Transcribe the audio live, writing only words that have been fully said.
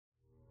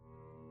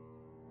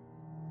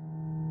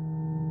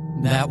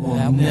That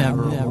will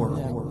never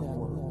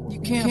work. You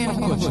can't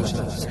fuck with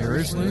us.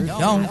 Seriously?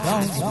 Don't.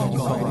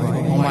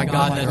 Oh my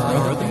God, that's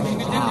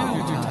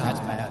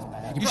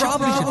bad. You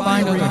probably should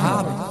find other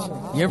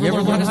hobbies. You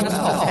ever learn to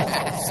stop?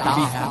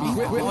 Be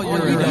happy.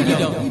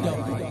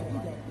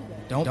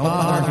 Don't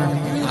bother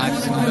me.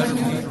 I've seen better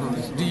people.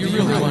 Do you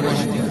really want to?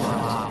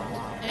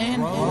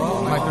 And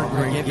my third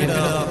grade, give it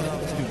up.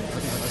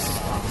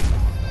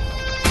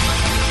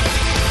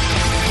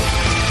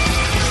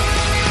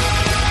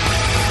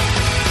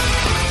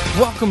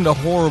 Welcome to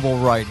Horrible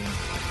Writing,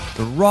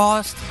 the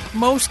rawest,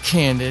 most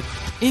candid,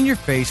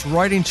 in-your-face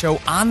writing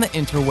show on the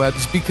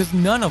interwebs because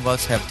none of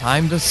us have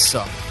time to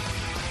suck.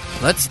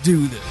 Let's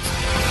do this.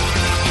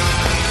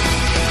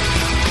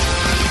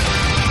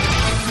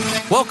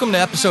 Welcome to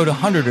episode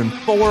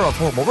 104 of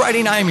Horrible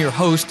Writing. I am your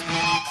host,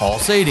 Paul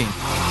Sading.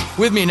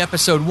 With me in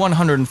episode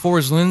 104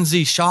 is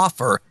Lindsay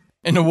Schopfer,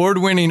 an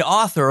award-winning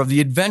author of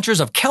The Adventures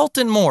of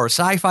Kelton Moore,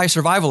 sci-fi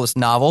survivalist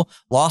novel,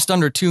 Lost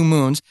Under Two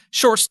Moons,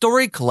 short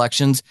story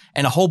collections,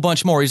 and a whole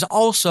bunch more. He's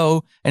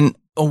also an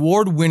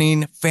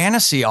award-winning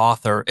fantasy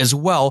author as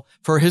well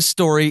for his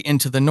story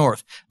Into the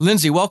North.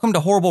 Lindsay, welcome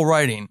to Horrible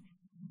Writing.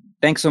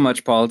 Thanks so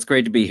much, Paul. It's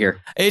great to be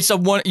here.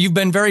 You've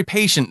been very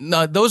patient.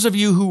 Those of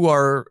you who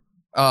are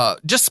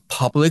just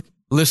public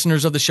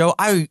listeners of the show,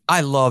 I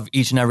love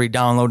each and every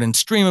download and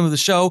stream of the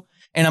show,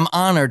 and I'm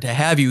honored to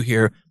have you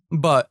here.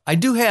 But I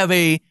do have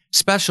a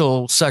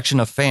special section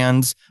of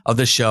fans of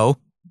the show,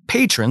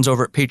 patrons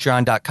over at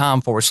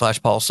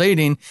patreon.com/Paul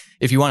Sading,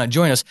 if you want to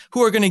join us,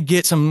 who are going to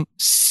get some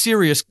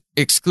serious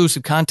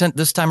exclusive content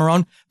this time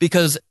around,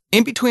 because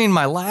in between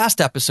my last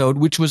episode,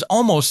 which was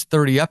almost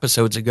 30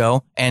 episodes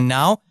ago, and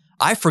now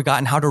I've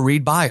forgotten how to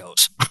read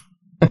bios.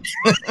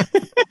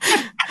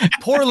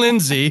 Poor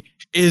Lindsay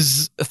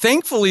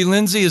thankfully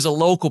Lindsay is a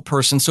local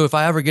person, so if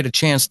I ever get a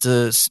chance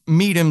to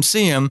meet him,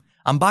 see him,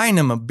 I'm buying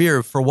him a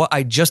beer for what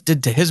I just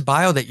did to his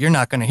bio that you're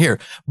not going to hear.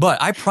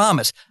 But I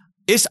promise,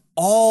 it's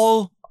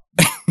all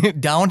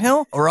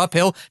downhill or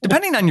uphill,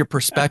 depending on your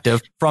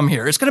perspective from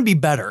here. It's going to be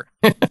better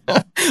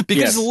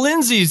because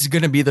Lindsay's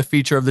going to be the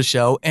feature of the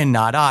show and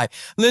not I.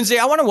 Lindsay,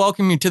 I want to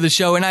welcome you to the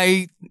show, and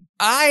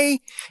I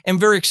am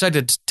very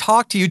excited to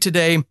talk to you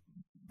today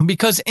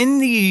because in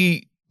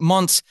the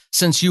months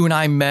since you and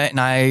I met and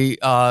I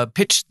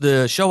pitched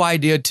the show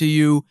idea to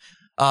you,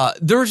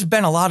 there's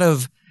been a lot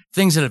of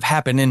things that have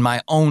happened in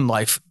my own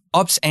life,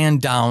 ups and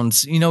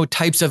downs,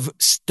 types of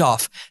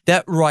stuff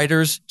that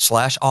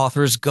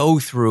writers/authors go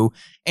through.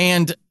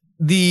 And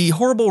the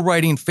Horrible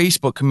Writing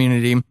Facebook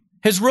community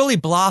has really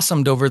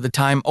blossomed over the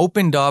time,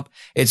 opened up.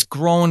 It's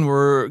grown.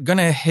 We'll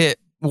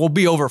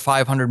be over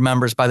 500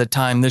 members by the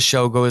time this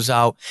show goes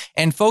out.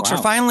 And folks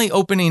are finally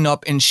opening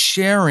up and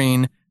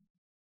sharing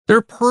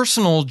their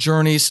personal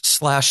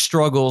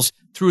journeys/struggles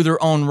through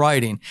their own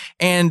writing.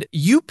 And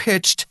you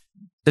pitched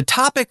the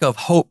topic of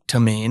hope to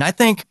me, and I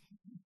think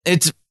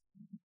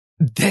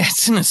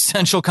that's an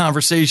essential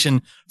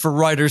conversation for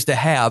writers to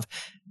have.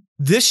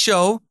 This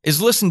show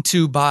is listened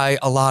to by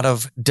a lot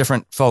of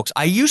different folks.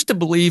 I used to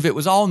believe it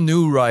was all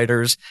new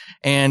writers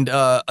and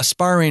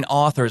aspiring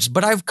authors,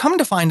 but I've come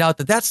to find out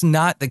that that's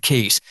not the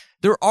case.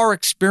 There are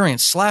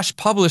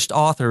experienced/published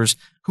authors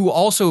who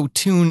also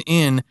tune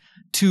in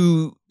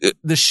to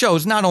the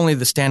shows, not only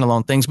the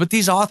standalone things, but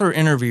these author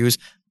interviews.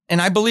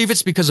 And I believe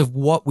it's because of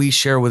what we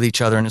share with each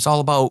other. And it's all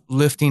about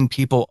lifting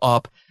people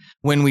up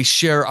when we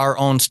share our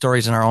own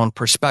stories and our own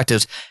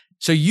perspectives.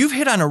 So you've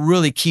hit on a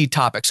really key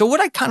topic. So what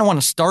I kind of want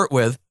to start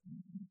with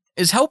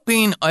is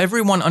helping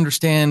everyone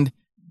understand,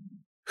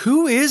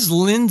 who is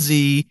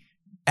Lindsay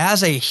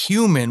as a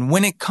human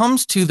when it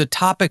comes to the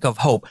topic of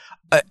hope?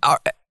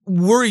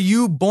 Were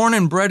you born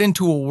and bred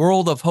into a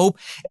world of hope?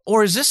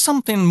 Or is this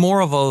something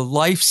more of a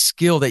life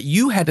skill that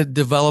you had to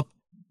develop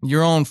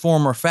your own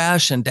form or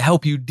fashion to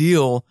help you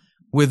deal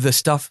with the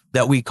stuff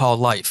that we call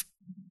life?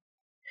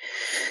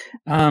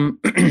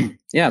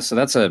 Yeah, so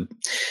that's a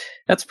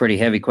pretty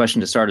heavy question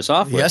to start us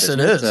off with. Yes,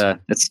 it is.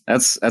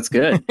 That's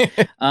good.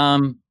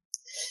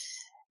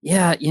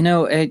 Yeah,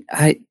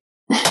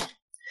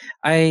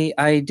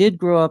 I did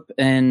grow up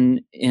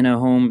in a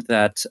home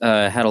that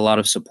had a lot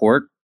of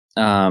support.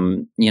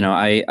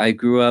 I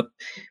grew up.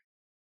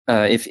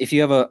 If you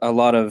have a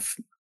lot of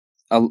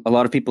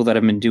people that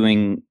have been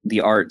doing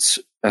the arts,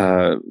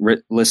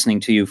 listening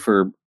to you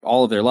for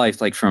all of their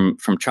life, like from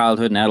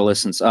childhood and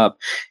adolescence up,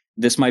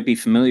 this might be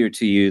familiar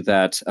to you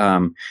that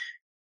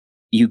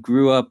you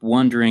grew up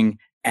wondering,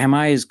 am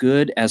I as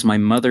good as my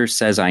mother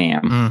says I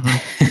am?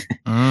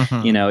 Mm-hmm.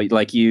 Mm-hmm.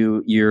 Like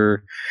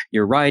you're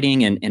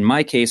writing, and in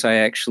my case, I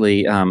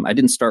actually I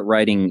didn't start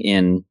writing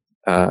in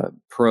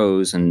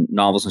prose and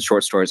novels and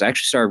short stories. I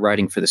actually started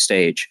writing for the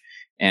stage,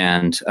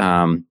 and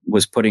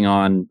was putting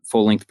on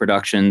full-length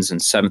productions in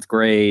 7th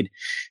grade,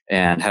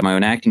 and had my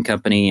own acting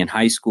company in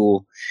high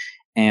school.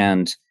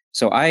 And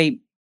so I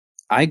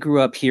grew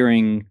up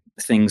hearing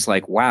things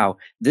like, wow,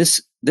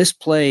 this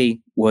play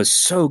was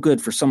so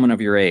good for someone of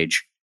your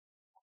age.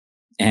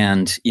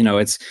 And,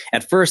 it's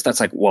at first that's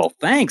like, well,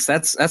 thanks.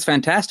 That's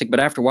fantastic. But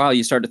after a while,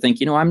 you start to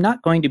think, I'm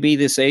not going to be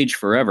this age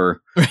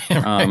forever.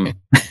 I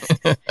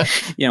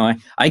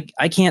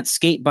can't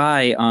skate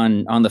by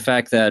on the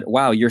fact that,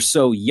 wow, you're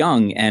so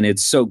young and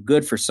it's so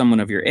good for someone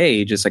of your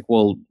age. It's like,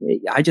 well,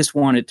 I just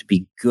want it to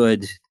be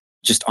good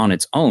just on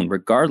its own,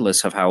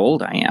 regardless of how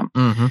old I am.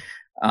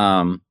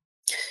 Mm-hmm.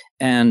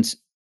 And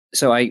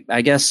so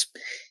I guess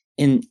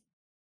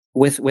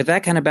with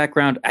that kind of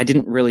background, I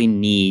didn't really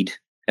need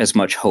as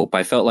much hope.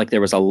 I felt like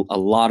there was a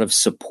lot of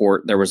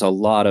support. There was a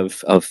lot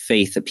of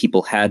faith that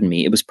people had in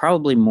me. It was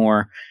probably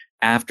more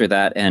after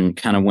that, and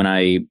kind of when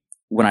I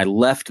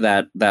left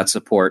that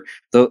support.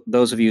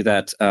 Those of you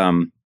that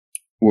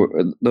were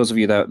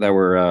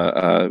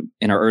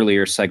in our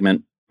earlier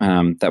segment,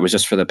 that was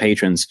just for the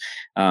patrons.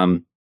 I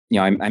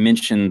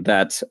mentioned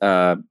that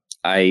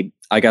I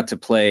got to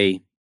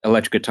play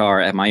electric guitar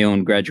at my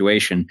own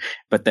graduation,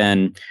 but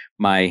then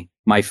my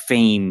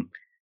fame,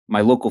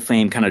 my local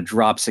fame, kind of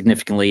dropped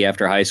significantly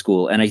after high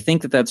school. And I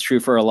think that that's true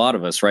for a lot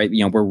of us, right?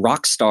 We're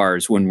rock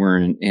stars when we're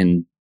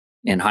in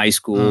high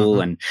school,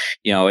 Mm-hmm. and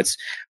it's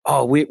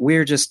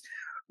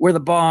we're the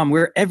bomb.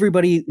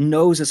 Everybody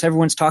knows us,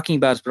 everyone's talking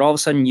about us, but all of a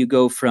sudden you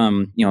go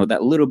from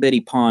that little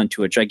bitty pond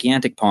to a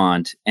gigantic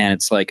pond, and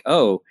it's like,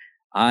 oh,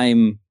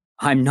 I'm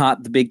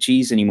not the big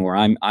cheese anymore.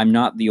 I'm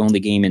not the only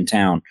game in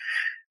town.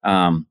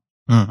 And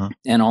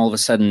all of a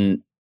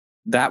sudden,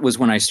 that was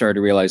when I started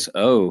to realize,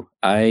 oh,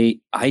 I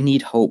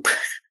need hope.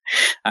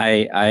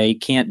 I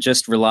can't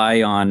just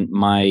rely on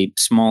my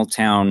small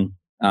town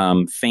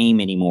fame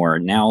anymore.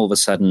 Now all of a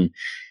sudden,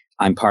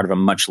 I'm part of a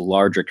much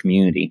larger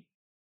community.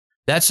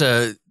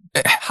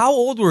 How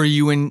old were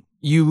you when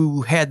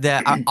you had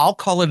that? I'll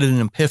call it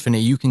an epiphany.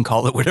 You can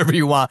call it whatever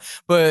you want.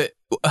 But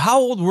how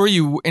old were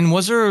you? And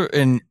was there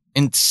an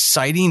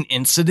inciting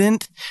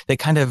incident that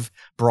kind of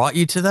brought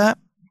you to that?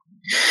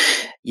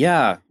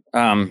 Yeah.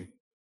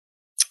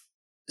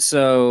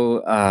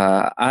 So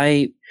out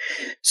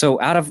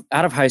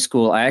of high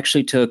school, I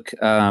actually took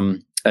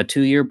a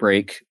 2-year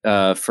break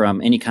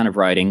from any kind of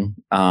writing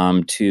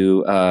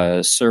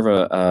to serve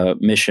a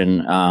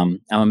mission.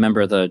 I'm a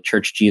member of the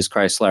Church of Jesus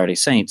Christ of Latter-day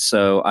Saints,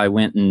 so I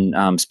went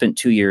and spent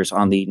 2 years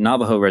on the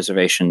Navajo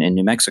reservation in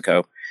New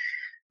Mexico.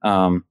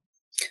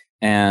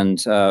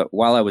 And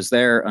while I was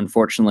there,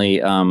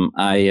 unfortunately,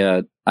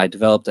 I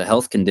developed a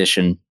health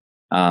condition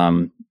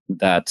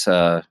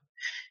that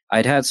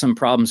I'd had some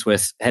problems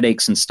with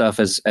headaches and stuff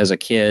as a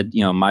kid,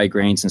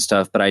 migraines and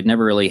stuff, but I'd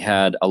never really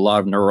had a lot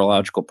of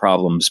neurological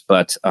problems.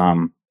 But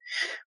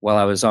while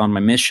I was on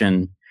my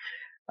mission,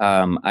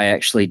 I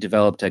actually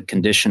developed a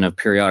condition of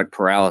periodic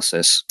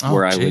paralysis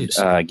where I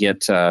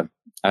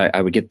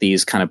would get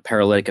these kind of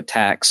paralytic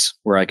attacks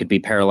where I could be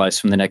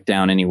paralyzed from the neck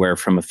down anywhere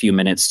from a few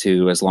minutes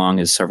to as long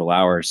as several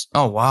hours.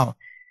 Oh, wow.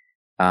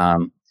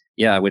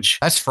 Which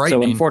that's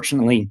frightening. So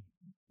unfortunately,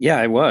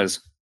 yeah, it was.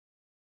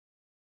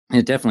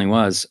 It definitely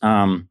was.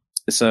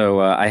 So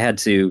I had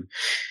to,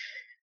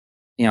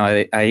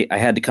 I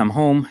had to come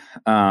home,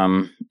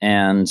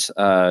 and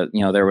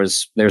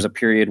there's a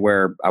period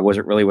where I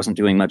wasn't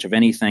doing much of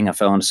anything. I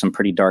fell into some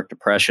pretty dark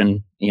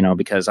depression,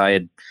 because I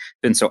had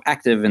been so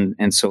active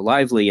and so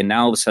lively, and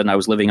now all of a sudden I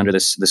was living under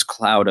this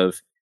cloud of,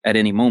 at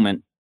any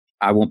moment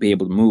I won't be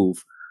able to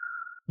move.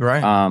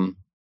 Right.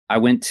 I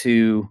went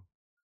to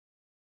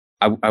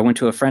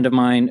a friend of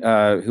mine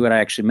who I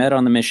actually met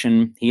on the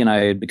mission. He and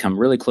I had become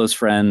really close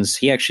friends.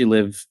 He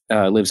actually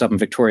lives up in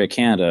Victoria,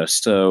 Canada.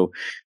 So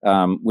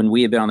when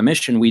we had been on the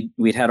mission,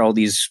 we'd had all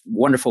these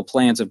wonderful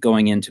plans of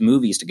going into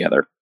movies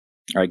together,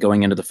 right,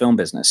 going into the film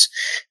business,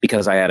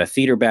 because I had a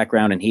theater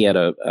background and he had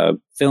a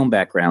film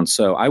background.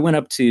 So I went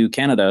up to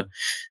Canada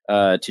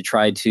to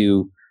try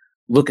to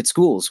look at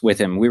schools with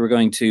him. We were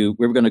going to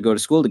go to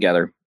school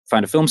together,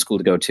 find a film school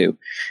to go to.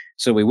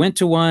 So we went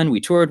to one, we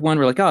toured one.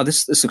 We're like, oh,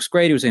 this looks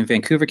great. It was in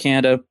Vancouver,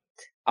 Canada.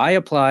 I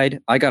applied.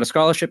 I got a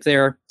scholarship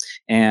there,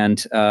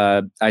 and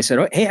I said,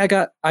 oh, hey, I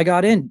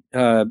got in.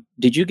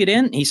 Did you get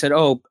in? He said,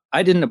 oh,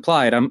 I didn't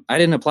apply. I'm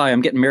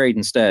getting married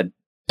instead.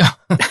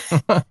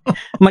 I'm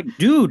like,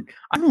 dude,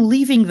 I'm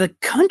leaving my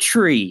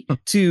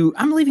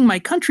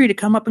country to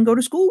come up and go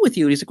to school with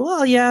you. And he's like,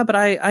 well, yeah, but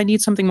I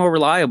need something more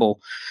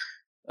reliable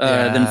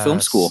than film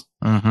school.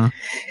 Mm-hmm.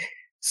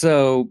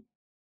 So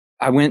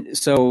I went.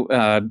 So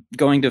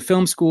going to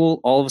film school,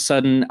 all of a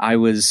sudden I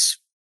was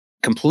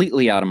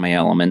completely out of my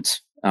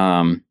element.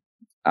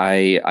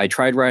 I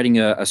tried writing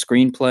a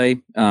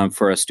screenplay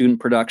for a student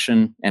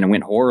production, and it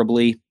went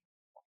horribly.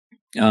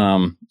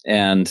 And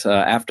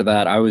after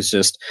that, I was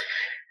just,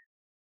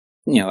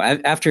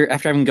 after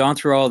having gone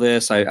through all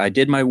this, I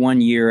did my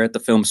 1 year at the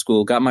film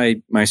school, got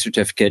my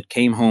certificate,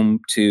 came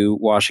home to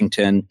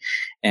Washington,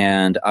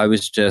 and I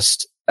was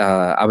just,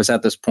 I was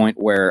at this point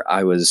where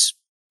I was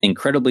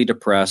incredibly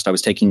depressed. I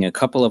was taking a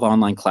couple of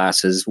online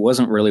classes,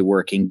 wasn't really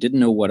working, didn't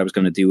know what I was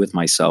going to do with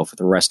myself for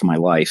the rest of my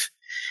life.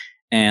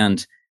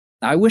 And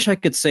I wish I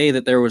could say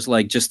that there was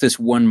like just this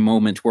one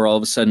moment where all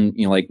of a sudden,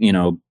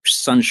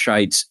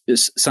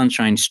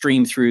 sunshine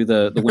streamed through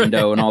the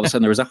window, and all of a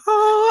sudden there was a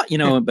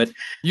but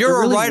You're it a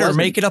really writer, wasn't.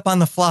 make it up on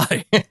the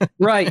fly.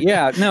 Right.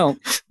 Yeah. No.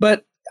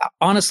 But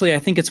honestly, I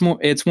think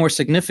it's more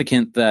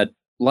significant that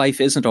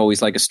life isn't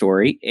always like a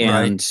story.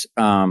 And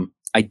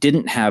I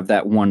didn't have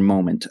that one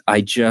moment.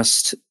 I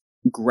just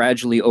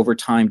gradually over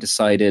time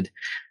decided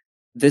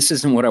this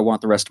isn't what I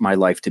want the rest of my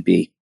life to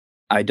be.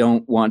 I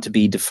don't want to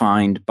be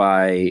defined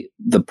by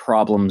the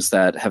problems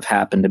that have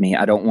happened to me.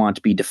 I don't want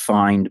to be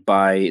defined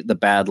by the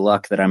bad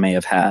luck that I may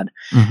have had.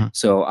 Mm-hmm.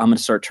 So I'm going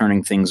to start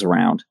turning things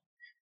around.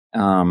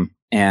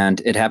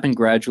 And it happened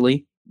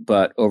gradually,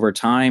 but over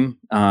time,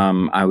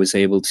 I was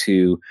able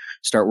to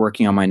start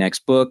working on my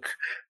next book.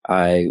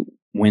 I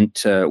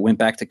went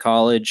back to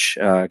college,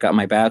 got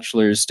my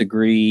bachelor's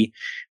degree.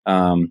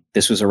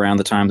 This was around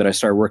the time that I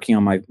started working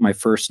on my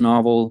first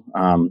novel.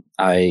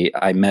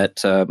 I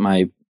met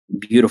my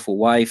beautiful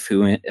wife,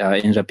 who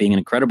ended up being an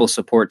incredible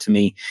support to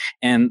me,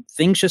 and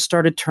things just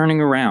started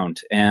turning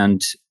around.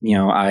 And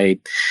I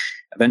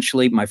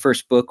eventually, my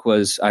first book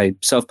I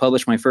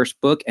self-published my first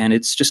book, and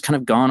it's just kind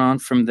of gone on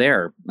from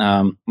there.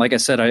 Like I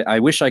said, I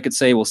wish I could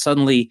say, well,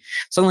 suddenly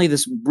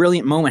this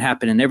brilliant moment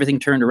happened and everything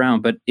turned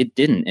around, but it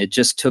didn't. It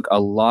just took a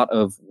lot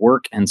of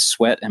work and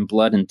sweat and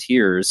blood and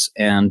tears,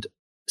 and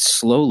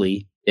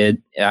slowly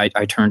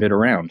I turned it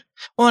around.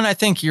 Well, and I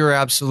think you're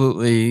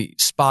absolutely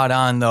spot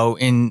on, though,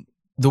 in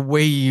the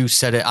way you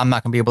said it. I'm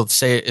not going to be able to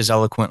say it as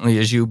eloquently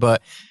as you,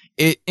 but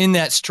in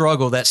that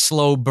struggle, that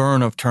slow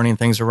burn of turning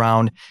things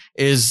around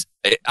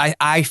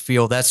I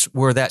feel that's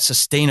where that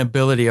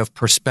sustainability of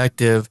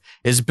perspective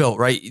is built,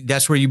 right?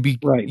 That's where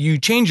you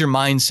change your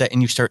mindset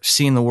and you start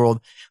seeing the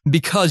world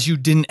because you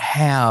didn't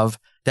have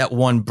that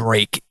one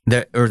break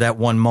or that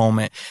one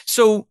moment.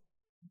 So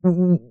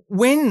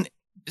when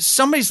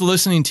somebody's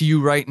listening to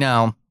you right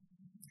now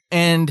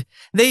and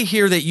they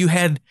hear that you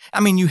had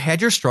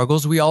your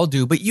struggles, we all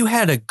do, but you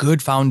had a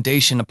good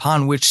foundation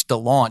upon which to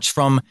launch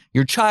from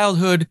your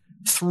childhood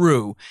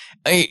through,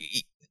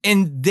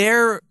 and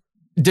they're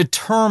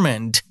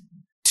determined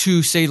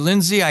to say,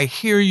 Lindsay, I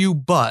hear you,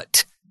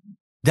 but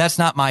that's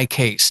not my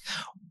case.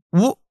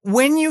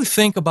 When you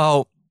think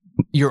about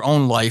your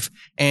own life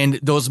and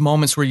those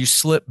moments where you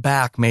slip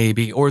back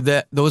maybe, or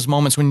those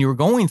moments when you were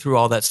going through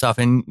all that stuff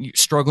and you're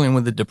struggling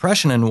with the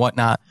depression and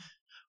whatnot,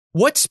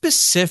 what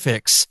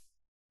specific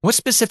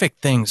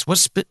things,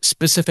 what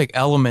specific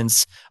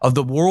elements of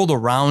the world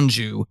around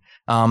you,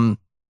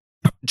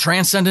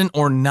 transcendent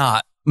or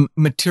not,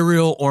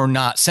 material or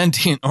not,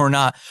 sentient or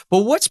not, but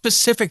what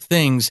specific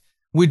things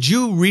would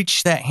you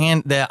reach that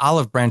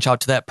olive branch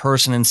out to that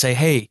person and say,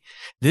 hey,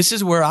 this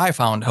is where I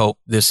found hope.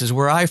 This is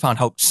where I found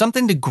hope.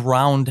 Something to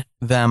ground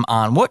them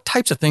on. What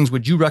types of things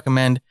would you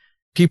recommend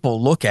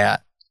people look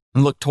at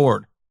and look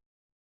toward?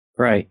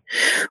 Right.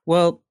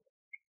 Well,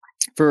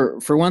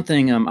 for one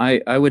thing,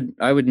 I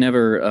would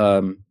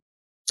never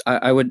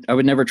I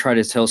would never try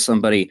to tell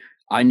somebody,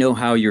 I know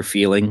how you're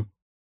feeling,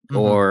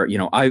 or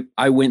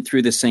I went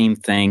through the same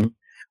thing,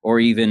 or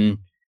even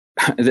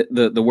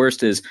the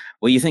worst is,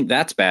 well, you think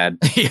that's bad.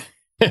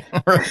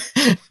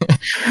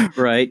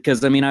 Right?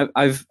 Because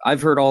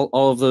I've heard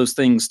all of those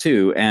things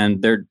too,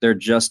 and they're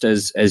just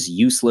as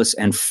useless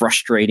and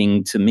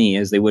frustrating to me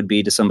as they would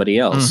be to somebody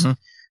else.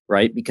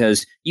 Right?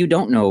 Because you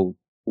don't know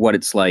what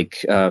it's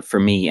like for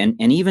me, and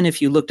even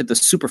if you looked at the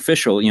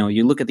superficial,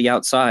 you look at the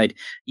outside,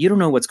 you don't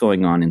know what's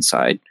going on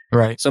inside.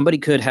 Right. Somebody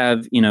could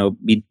have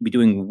be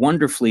doing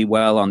wonderfully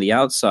well on the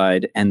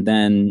outside, and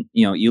then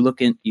you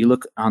look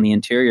on the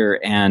interior,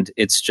 and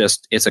it's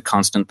a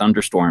constant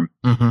thunderstorm.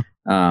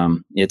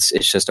 It's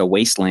just a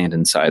wasteland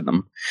inside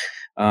them.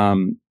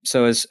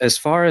 So as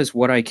far as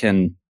what I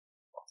can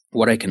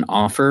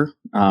offer,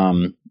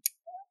 I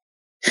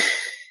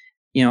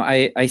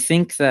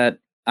think that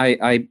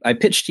I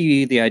pitched to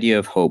you the idea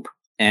of hope,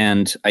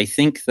 and I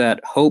think that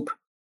hope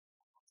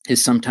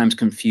is sometimes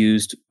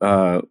confused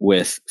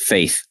with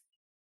faith.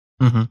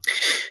 And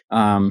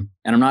I'm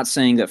not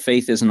saying that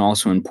faith isn't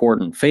also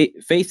important.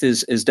 Faith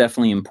is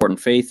definitely important.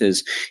 Faith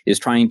is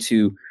trying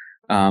to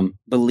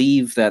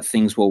believe that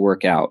things will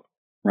work out.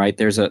 Right?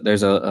 There's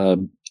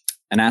an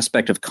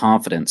aspect of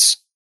confidence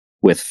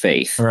with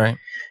faith. Right.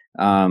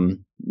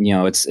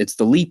 It's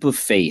the leap of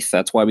faith.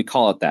 That's why we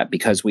call it that,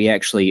 because we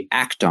actually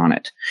act on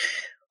it.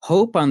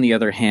 Hope, on the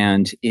other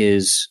hand,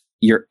 is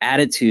your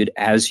attitude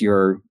as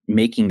you're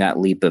making that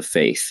leap of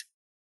faith.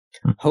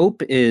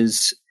 Hope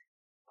is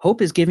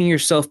giving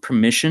yourself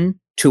permission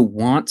to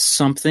want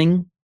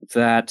something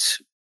that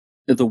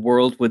the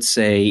world would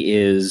say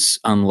is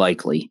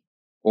unlikely,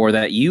 or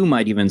that you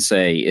might even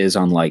say is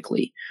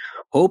unlikely.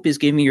 Hope is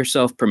giving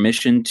yourself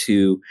permission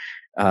to,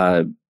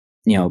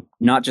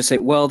 not just say,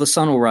 well, the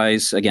sun will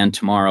rise again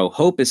tomorrow.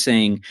 Hope is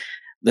saying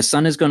the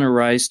sun is going to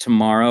rise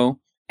tomorrow,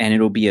 and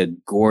it'll be a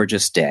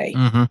gorgeous day.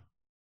 And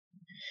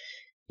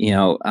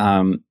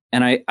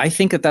I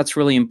think that that's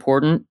really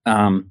important.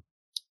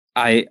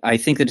 I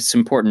think that it's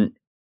important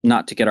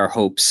not to get our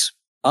hopes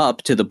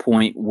up to the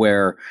point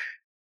where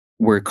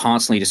we're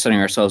constantly just setting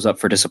ourselves up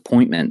for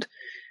disappointment.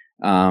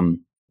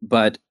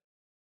 But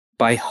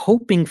by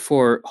hoping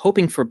for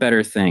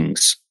better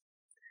things,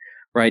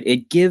 right?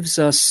 It gives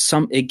us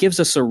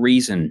a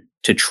reason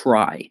to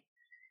try.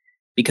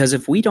 Because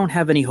if we don't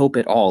have any hope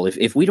at all,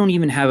 if we don't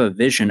even have a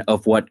vision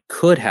of what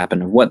could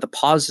happen, of what the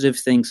positive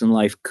things in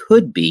life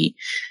could be,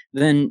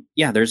 then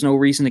yeah, there's no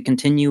reason to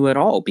continue at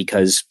all.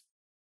 Because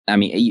I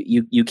mean,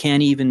 you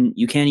can't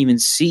even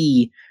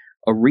see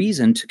a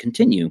reason to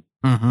continue.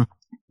 Mm-hmm.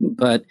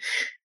 But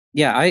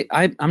yeah,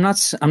 I'm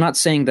not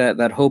saying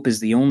that hope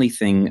is the only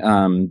thing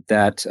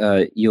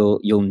that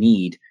you'll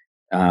need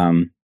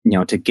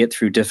to get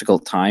through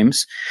difficult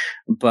times,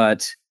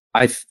 but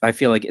I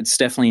feel like it's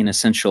definitely an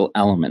essential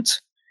element.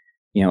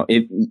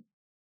 It's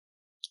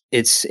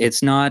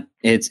not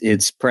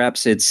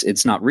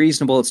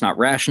reasonable, it's not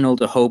rational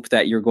to hope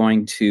that you're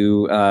going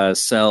to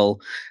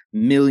sell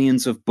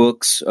millions of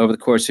books over the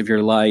course of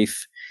your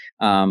life,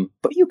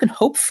 but you can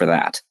hope for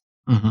that.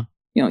 Mm-hmm.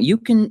 You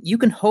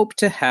can hope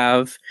to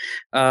have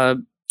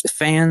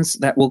fans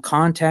that will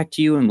contact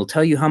you and will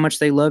tell you how much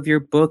they love your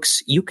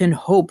books. You can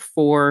hope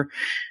for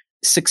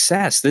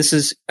success. This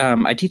is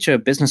I teach a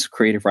business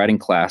creative writing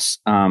class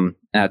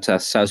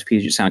at South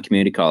Puget Sound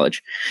Community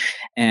College,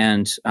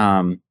 and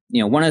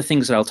one of the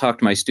things that I'll talk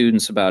to my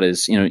students about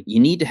is you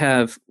need to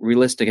have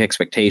realistic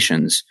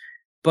expectations,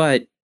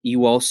 but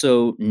you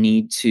also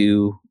need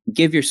to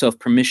give yourself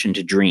permission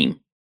to dream.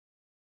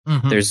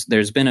 Mm-hmm.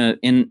 There's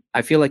been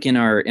I feel like in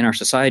our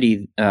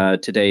society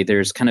today,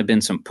 there's kind of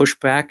been some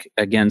pushback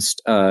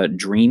against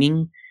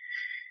dreaming.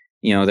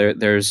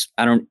 There's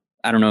I don't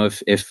know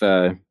if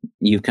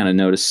you've kind of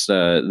noticed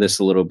this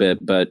a little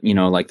bit, but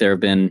like there have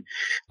been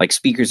like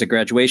speakers at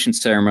graduation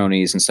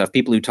ceremonies and stuff,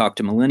 people who talk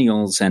to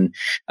millennials, and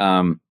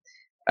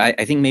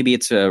I think maybe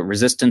it's a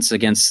resistance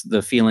against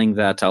the feeling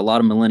that a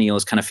lot of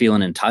millennials kind of feel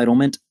an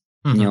entitlement.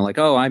 Mm-hmm. Like,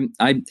 oh,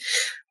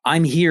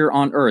 I'm here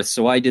on Earth,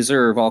 so I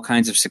deserve all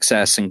kinds of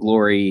success and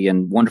glory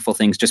and wonderful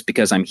things just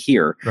because I'm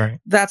here. Right.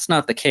 That's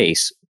not the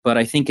case, but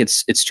I think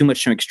it's too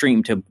much to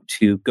extreme to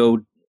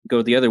go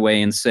the other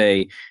way and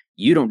say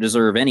you don't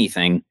deserve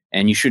anything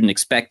and you shouldn't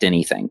expect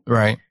anything.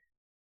 Right.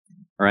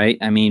 Right.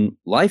 I mean,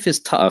 life is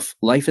tough,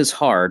 life is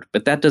hard,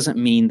 but that doesn't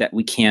mean that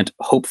we can't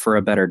hope for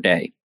a better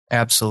day.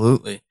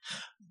 Absolutely.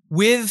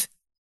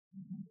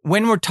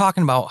 When we're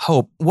talking about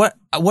hope, what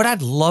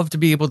I'd love to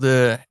be able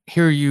to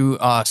hear you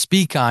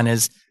speak on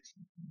is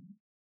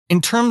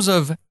in terms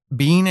of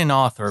being an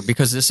author,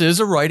 because this is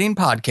a writing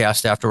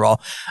podcast after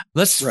all.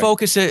 Let's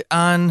focus it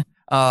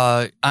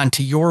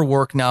onto your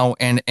work now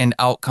and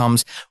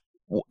outcomes.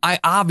 I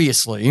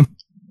obviously,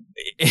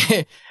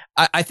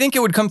 I think it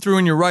would come through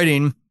in your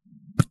writing,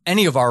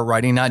 any of our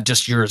writing, not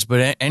just yours,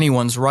 but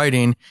anyone's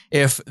writing,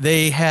 if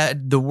they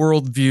had the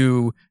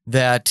worldview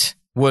that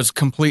was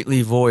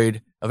completely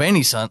void of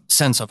any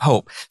sense of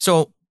hope.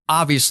 So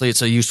obviously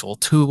it's a useful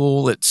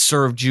tool. It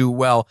served you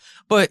well.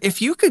 But if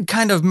you could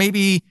kind of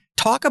maybe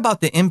talk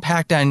about the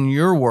impact on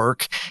your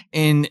work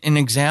in an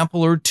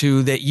example or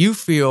two that you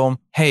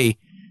feel, hey,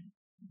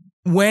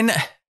 when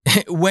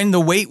the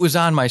weight was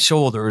on my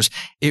shoulders,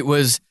 it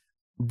was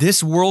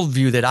this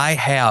worldview that I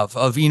have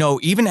of,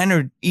 even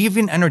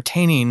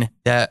entertaining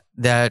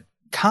that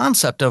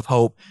concept of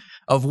hope,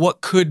 of what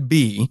could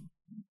be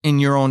in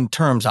your own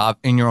terms,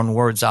 in your own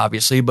words,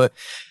 obviously, but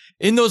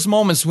in those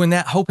moments when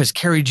that hope has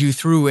carried you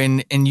through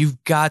and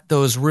you've got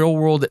those real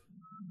world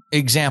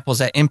examples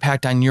that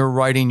impact on your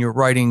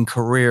writing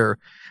career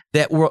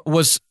that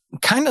was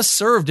kind of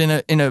served in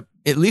a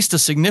at least a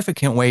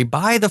significant way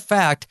by the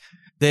fact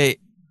that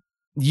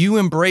you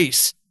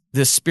embrace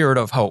this spirit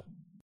of hope.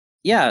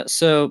 Yeah.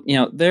 So,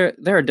 there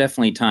are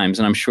definitely times,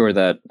 and I'm sure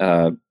that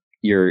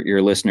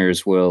your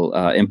listeners will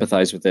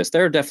empathize with this.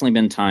 There have definitely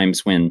been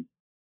times when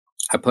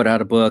I put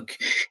out a book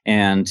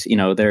and,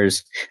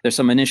 there's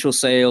some initial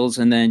sales,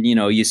 and then,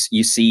 you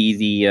see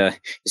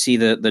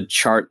the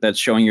chart that's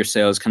showing your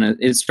sales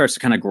it starts to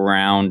kind of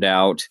ground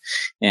out,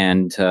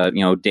 and,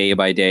 day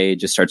by day it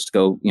just starts to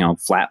go,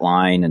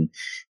 flatline, and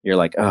you're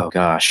like, oh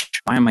gosh,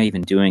 why am I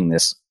even doing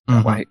this?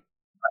 Mm-hmm.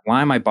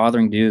 Why am I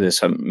bothering to do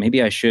this?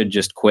 Maybe I should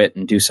just quit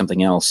and do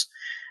something else.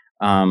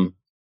 And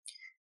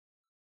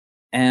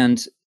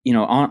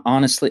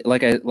honestly,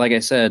 like I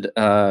said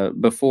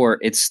before,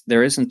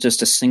 there isn't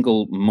just a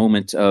single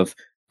moment of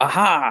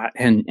aha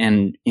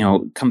and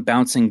come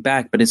bouncing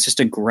back, but it's just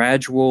a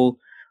gradual,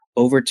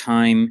 over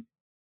time,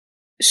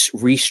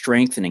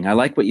 re-strengthening. I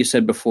like what you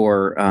said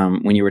before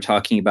when you were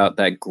talking about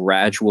that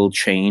gradual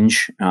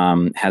change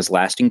has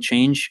lasting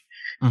change.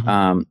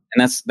 Mm-hmm.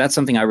 And that's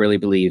something I really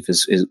believe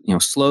is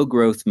slow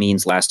growth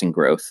means lasting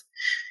growth.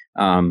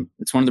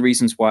 It's one of the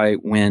reasons why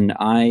when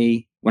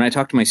I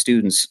talk to my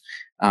students,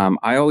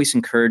 I always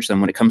encourage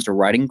them, when it comes to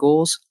writing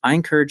goals, I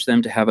encourage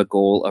them to have a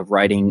goal of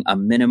writing a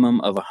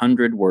minimum of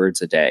 100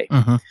 words a day.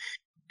 Mm-hmm.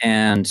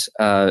 And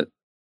a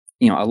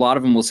lot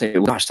of them will say,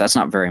 well, gosh, that's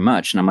not very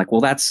much. And I'm like, well,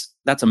 that's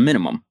a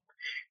minimum.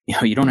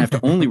 You don't have to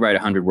only write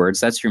 100 words.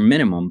 That's your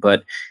minimum.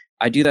 But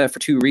I do that for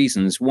two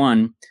reasons.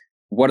 One,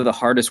 what are the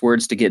hardest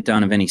words to get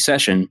done of any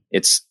session?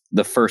 It's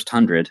the first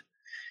 100.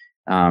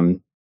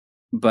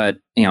 But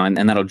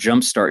and that'll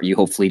jumpstart you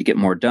hopefully to get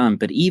more done.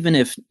 But even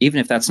if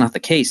that's not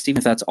the case, even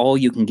if that's all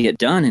you can get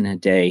done in a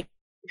day,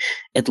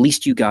 at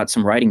least you got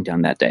some writing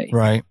done that day.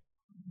 Right.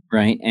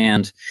 Right.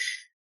 And,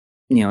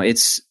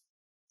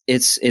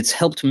 it's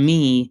helped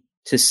me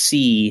to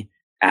see,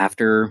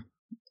 after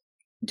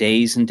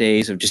days and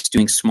days of just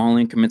doing small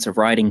increments of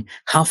writing,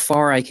 how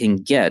far I can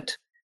get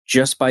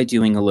just by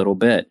doing a little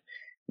bit.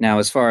 Now,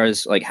 as far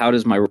as like, how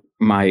does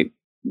my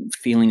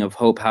feeling of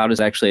hope, how does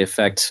it actually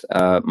affect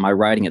my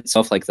writing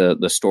itself, like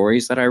the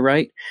stories that I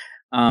write?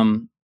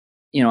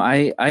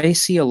 I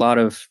see a lot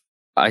of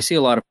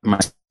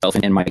myself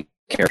in my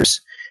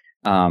characters.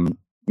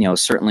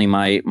 Certainly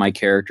my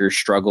characters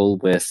struggle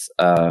with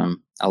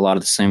a lot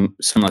of the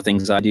similar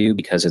things I do,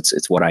 because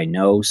it's what I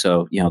know.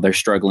 So, they're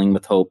struggling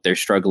with hope. They're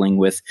struggling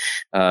with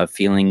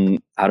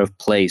feeling out of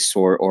place,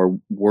 or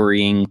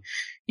worrying,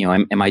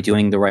 am I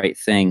doing the right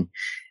thing?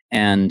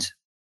 And,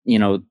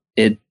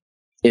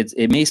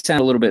 it may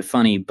sound a little bit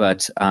funny,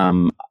 but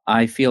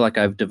I feel like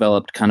I've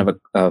developed kind of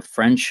a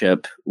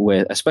friendship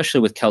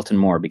especially with Kelton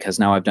Moore, because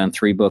now I've done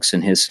 3 books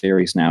in his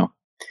series now.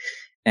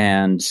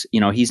 And,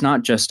 he's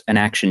not just an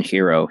action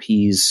hero.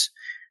 He's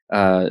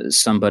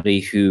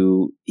somebody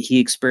who he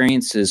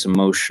experiences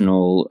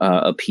emotional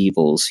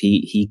upheavals.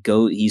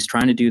 He's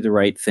trying to do the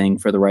right thing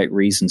for the right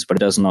reasons, but it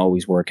doesn't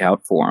always work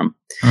out for him.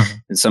 Mm-hmm.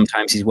 And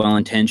sometimes he's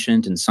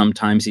well-intentioned, and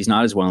sometimes he's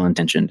not as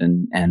well-intentioned,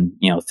 and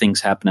things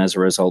happen as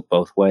a result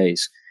both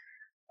ways.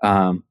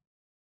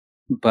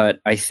 But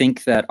I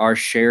think that our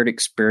shared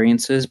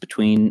experiences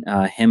between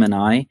him and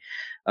I,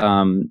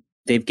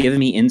 they've given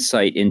me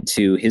insight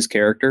into his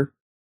character,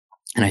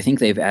 and I think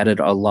they've added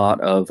a lot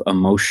of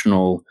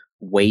emotional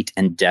weight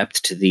and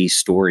depth to these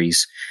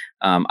stories.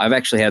 I've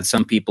actually had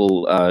some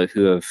people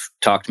who have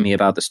talked to me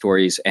about the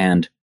stories,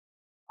 and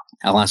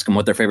I'll ask them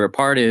what their favorite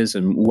part is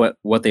and what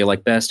they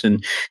like best.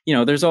 And,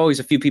 there's always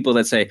a few people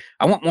that say,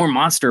 I want more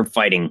monster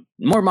fighting,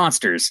 more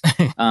monsters.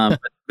 But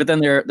then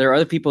there are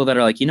other people that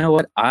are like, you know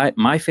what?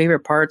 My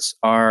favorite parts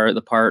are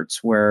the parts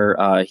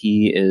where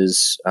he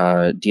is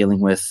dealing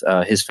with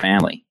his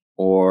family,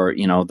 or,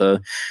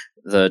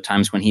 the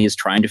times when he is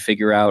trying to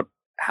figure out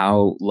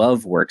how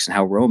love works and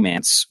how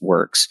romance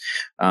works,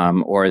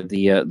 or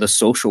the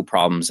social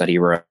problems that he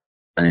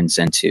runs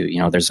into.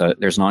 There's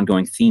an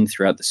ongoing theme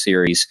throughout the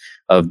series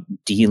of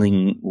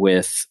dealing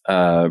with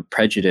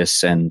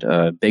prejudice and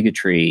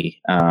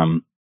bigotry,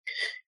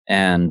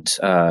 and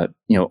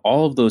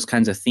all of those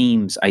kinds of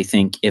themes. I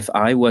think if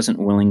I wasn't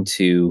willing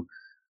to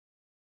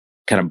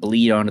kind of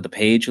bleed onto the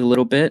page a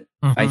little bit,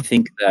 mm-hmm. I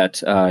think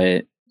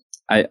that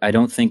I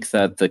don't think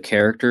that the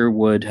character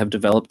would have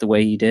developed the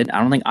way he did. I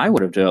don't think I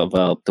would have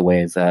developed the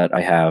way that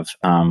I have,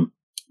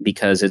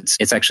 because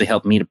it's actually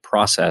helped me to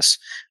process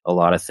a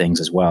lot of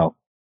things as well.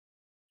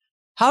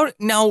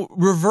 Now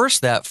reverse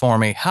that for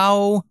me.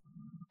 How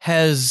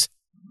has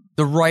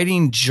the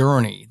writing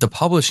journey, the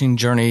publishing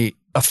journey,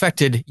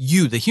 affected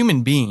you, the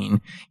human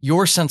being,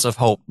 your sense of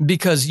hope?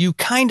 Because you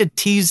kind of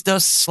teased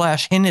us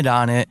 / hinted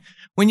on it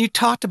when you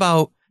talked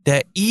about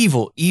that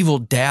evil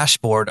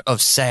dashboard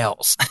of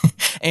sales.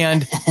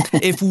 And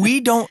if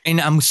we don't,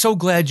 and I'm so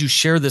glad you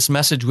share this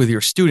message with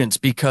your students,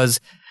 because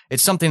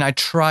it's something I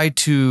try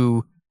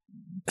to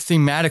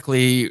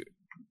thematically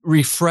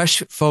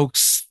refresh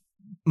folks'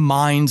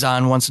 minds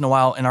on once in a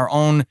while in our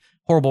own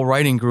horrible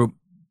writing group,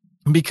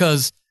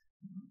 because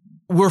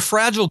we're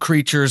fragile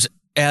creatures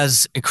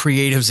as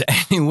creatives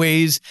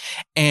anyways.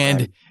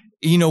 And, right.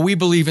 We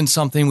believe in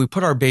something, we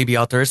put our baby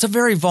out there. It's a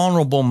very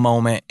vulnerable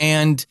moment.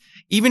 And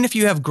even if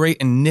you have great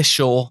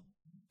initial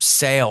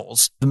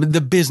sales,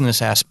 the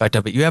business aspect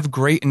of it, you have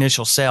great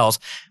initial sales,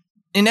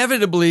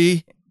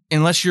 inevitably,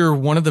 unless you're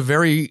one of the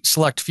very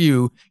select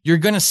few, you're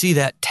going to see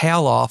that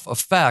tail off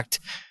effect.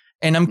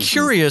 And I'm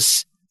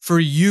curious for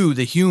you,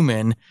 the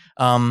human,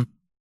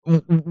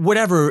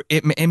 whatever,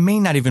 it may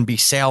not even be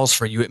sales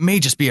for you. It may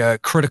just be a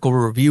critical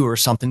review or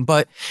something,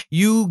 but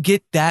you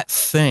get that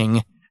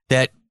thing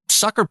that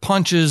sucker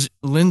punches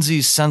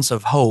Lindsay's sense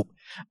of hope.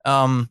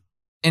 And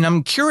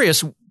I'm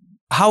curious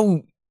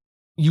how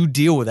you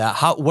deal with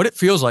that, what it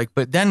feels like,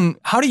 but then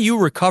how do you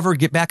recover,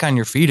 get back on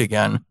your feet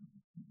again?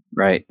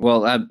 Right.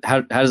 Well,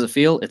 how does it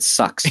feel? It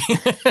sucks.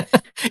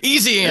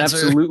 Easy answer.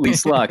 It absolutely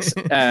sucks.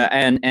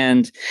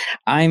 And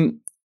I'm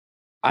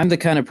the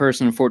kind of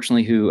person,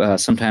 unfortunately, who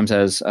sometimes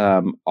has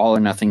all or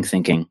nothing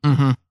thinking.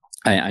 Mm-hmm.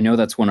 I know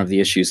that's one of the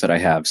issues that I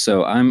have.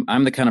 So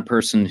I'm the kind of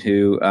person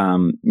who,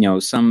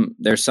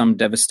 there's some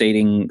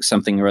devastating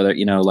something or other,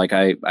 like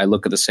I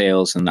look at the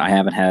sales and I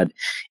haven't had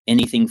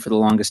anything for the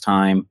longest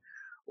time,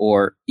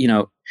 or,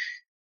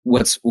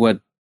 what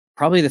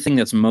probably the thing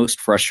that's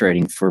most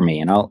frustrating for me,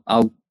 and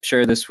I'll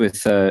share this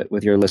with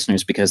your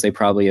listeners, because they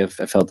probably have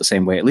felt the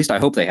same way. At least I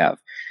hope they have.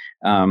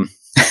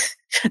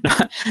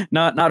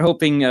 Not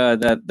hoping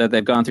that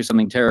they've gone through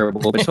something terrible,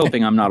 but just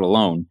hoping I'm not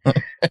alone.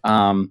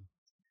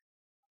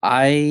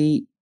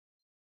 The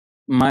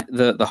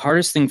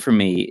hardest thing for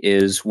me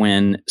is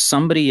when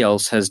somebody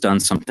else has done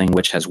something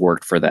which has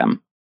worked for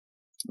them,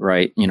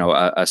 right?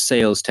 A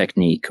sales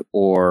technique,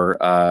 or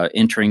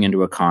entering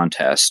into a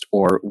contest,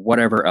 or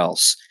whatever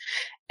else.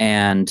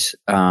 And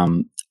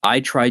I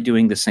try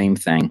doing the same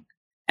thing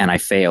and I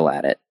fail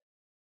at it.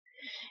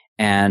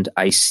 and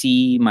I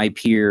see my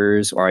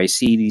peers or I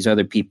see these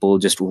other people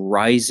just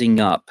rising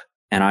up,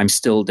 and I'm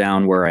still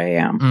down where I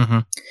am. Mm-hmm.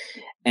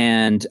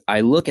 And I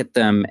look at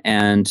them,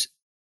 and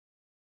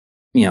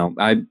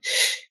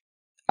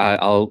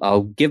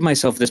I'll give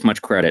myself this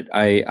much credit.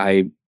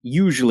 I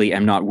usually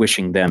am not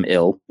wishing them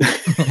ill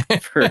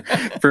for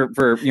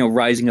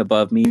rising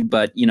above me,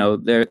 but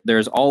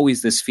there's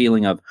always this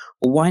feeling of,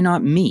 well, why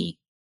not me?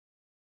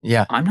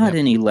 Yeah, I'm not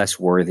any less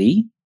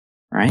worthy,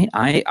 right?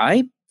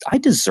 I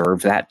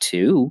deserve that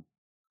too.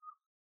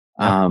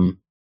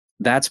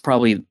 That's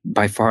probably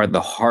by far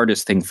the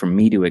hardest thing for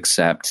me to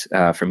accept,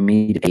 for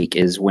me to take,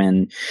 is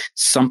when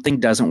something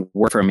doesn't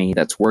work for me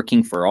that's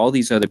working for all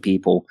these other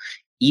people,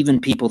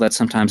 even people that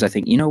sometimes I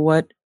think, you know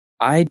what,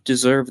 I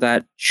deserve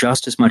that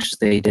just as much as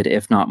they did,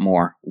 if not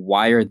more.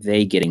 Why are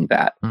they getting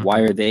that? Mm-hmm.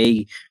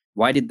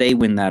 Why did they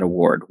win that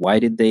award? Why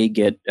did they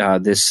get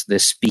this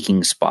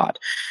speaking spot,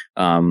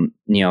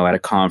 at a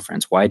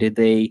conference? Why did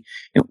they,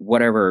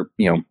 whatever,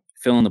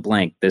 fill in the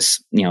blank?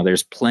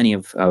 There's plenty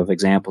of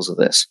examples of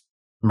this.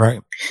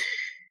 Right.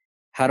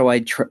 How do I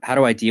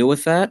deal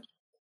with that?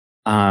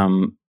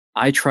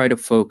 I try to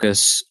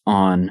focus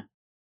on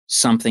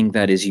something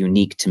that is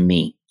unique to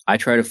me. I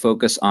try to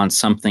focus on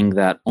something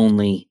that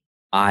only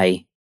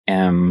I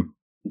am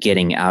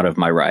getting out of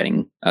my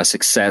writing, a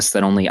success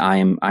that only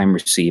I'm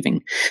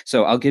receiving.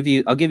 So I'll give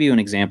you an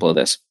example of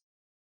this.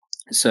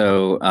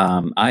 So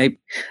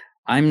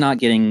I'm not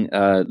getting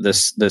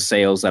the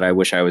sales that I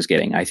wish I was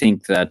getting. I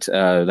think that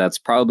that's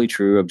probably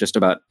true of just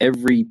about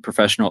every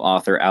professional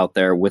author out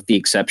there, with the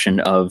exception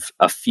of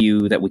a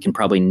few that we can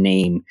probably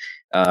name.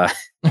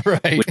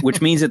 Right.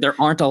 Which means that there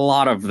aren't a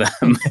lot of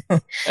them.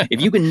 If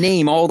you can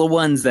name all the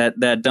ones that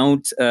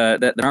don't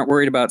that aren't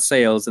worried about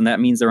sales, then that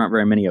means there aren't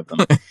very many of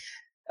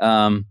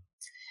them.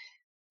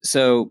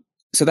 So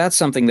that's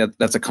something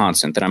that's a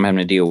constant that I'm having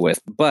to deal with.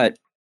 But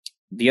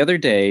the other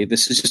day,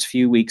 this is just a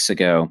few weeks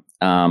ago,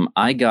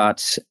 I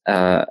got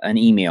an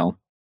email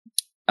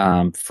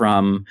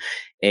from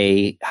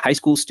a high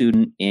school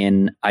student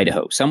in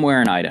Idaho,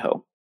 somewhere in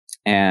Idaho.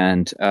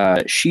 And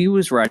she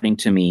was writing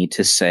to me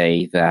to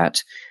say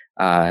that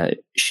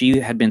she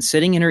had been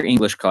sitting in her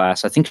English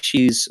class. I think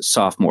she's a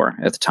sophomore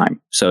at the time.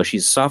 So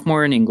she's a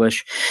sophomore in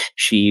English.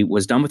 She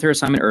was done with her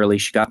assignment early.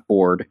 She got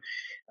bored.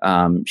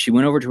 She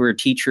went over to her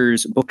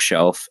teacher's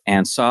bookshelf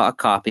and saw a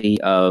copy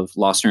of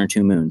Lost in Her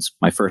Two Moons,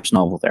 my first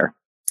novel there.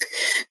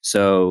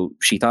 So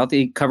she thought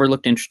the cover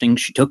looked interesting.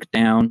 She took it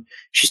down.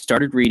 She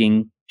started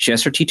reading. She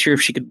asked her teacher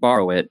if she could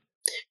borrow it.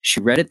 She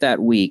read it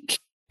that week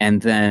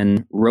and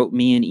then wrote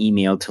me an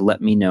email to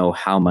let me know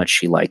how much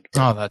she liked it.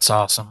 Oh, that's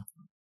awesome.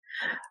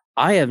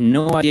 I have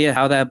no idea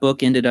how that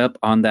book ended up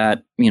on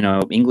that,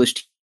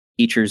 English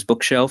teacher's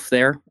bookshelf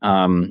there.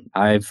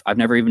 I've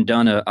never even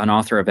done an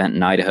author event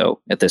in Idaho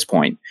at this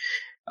point.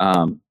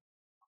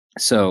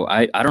 So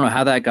I don't know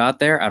how that got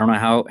there. I don't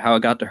know how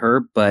it got to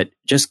her, but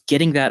just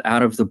getting that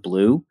out of the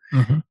blue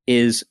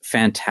is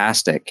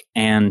fantastic.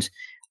 And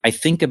I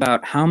think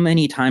about how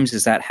many times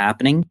is that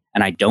happening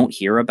and I don't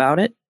hear about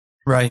it.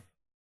 Right.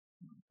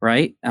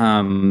 Right.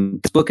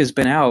 This book has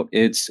been out.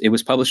 It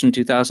was published in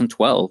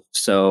 2012.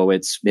 So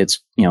it's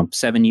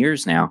 7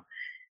 years now.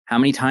 How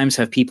many times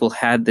have people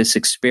had this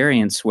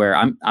experience where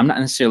I'm not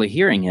necessarily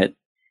hearing it?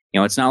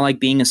 It's not like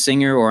being a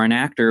singer or an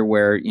actor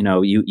where,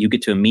 you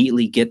get to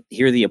immediately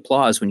hear the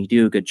applause when you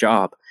do a good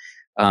job.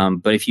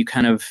 But if you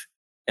kind of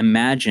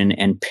imagine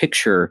and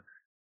picture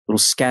little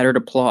scattered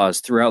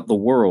applause throughout the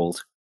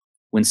world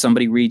when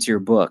somebody reads your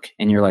book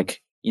and you're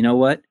like, you know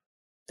what?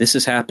 This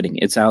is happening.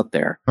 It's out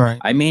there. Right.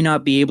 I may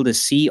not be able to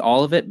see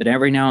all of it, but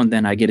every now and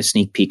then I get a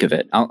sneak peek of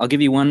it. I'll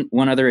give you one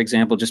other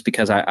example just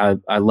because I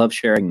love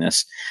sharing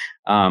this.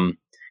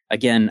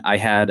 Again, I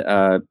had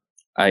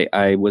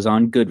I was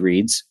on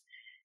Goodreads,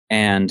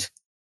 and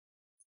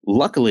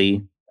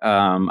luckily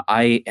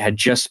I had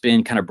just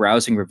been kind of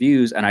browsing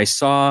reviews, and I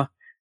saw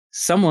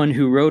someone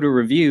who wrote a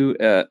review,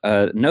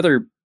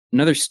 another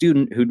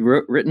student who'd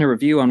written a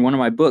review on one of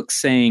my books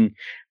saying,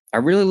 "I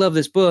really love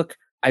this book.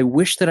 I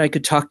wish that I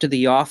could talk to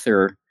the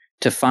author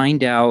to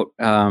find out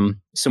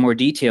some more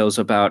details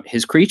about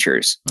his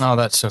creatures." Oh,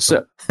 that's so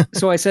cool.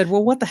 So I said,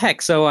 well, what the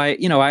heck? So I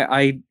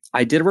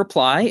did a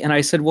reply and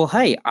I said, well,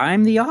 hey,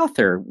 I'm the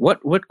author.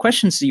 What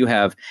questions do you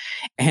have?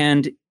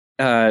 And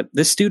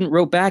this student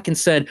wrote back and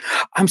said,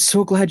 I'm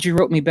so glad you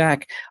wrote me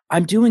back.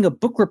 I'm doing a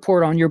book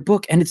report on your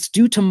book and it's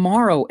due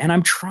tomorrow. And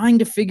I'm trying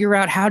to figure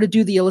out how to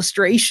do the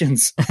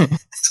illustrations.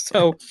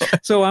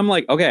 So I'm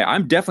like, okay,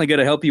 I'm definitely going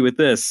to help you with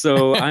this.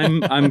 So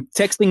I'm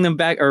texting them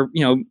back, or,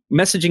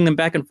 messaging them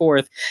back and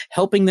forth,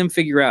 helping them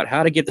figure out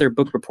how to get their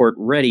book report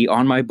ready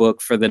on my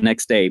book for the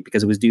next day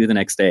because it was due the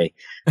next day.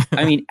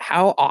 I mean,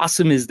 how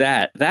awesome is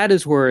that? That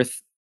is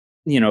worth,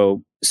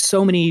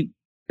 so many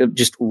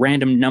just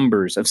random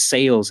numbers of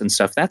sales and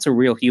stuff. That's a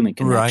real human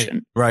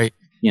connection. Right.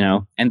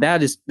 And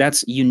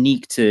that's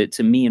unique to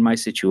me and my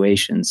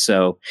situation.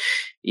 So,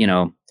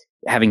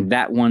 having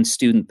that one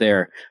student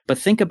there, but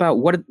think about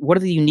what are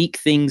the unique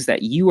things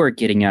that you are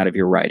getting out of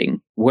your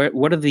writing?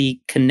 what are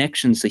the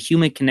connections, the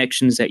human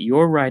connections that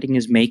your writing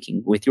is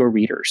making with your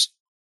readers?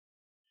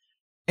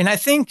 And I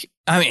think,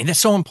 that's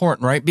so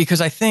important, right?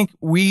 Because I think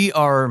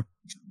we're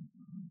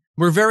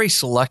very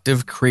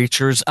selective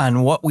creatures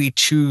on what we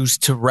choose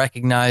to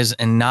recognize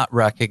and not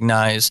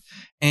recognize.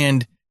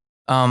 And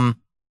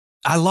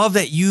I love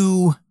that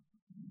you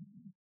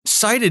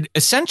cited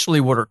essentially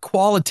what are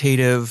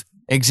qualitative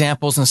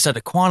examples instead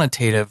of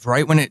quantitative,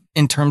 right?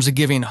 In terms of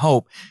giving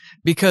hope,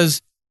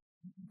 because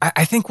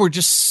I think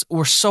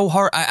we're so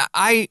hard.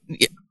 I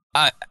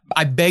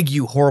beg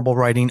you, horrible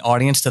writing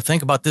audience, to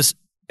think about this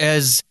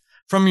as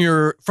from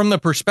the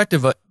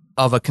perspective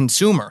of a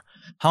consumer.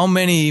 How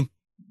many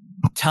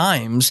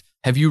times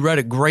have you read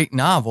a great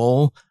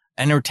novel,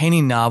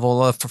 entertaining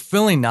novel, a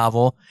fulfilling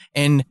novel,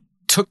 and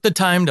took the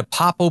time to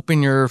pop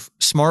open your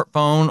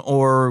smartphone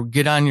or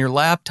get on your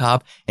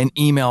laptop and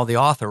email the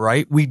author,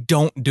 right? We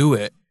don't do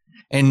it.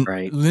 And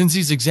right.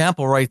 Lindsay's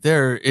example right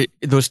there,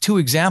 those two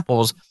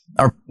examples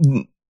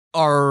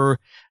are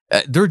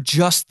they're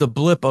just the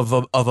blip of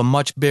a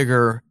much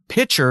bigger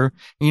picture.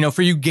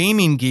 For you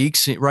gaming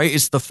geeks, right?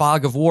 It's the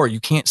fog of war. You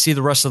can't see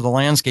the rest of the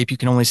landscape. You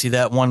can only see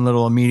that one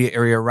little immediate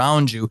area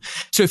around you.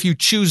 So if you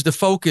choose to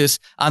focus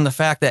on the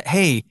fact that,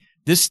 hey,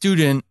 this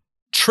student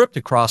tripped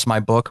across my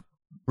book,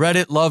 read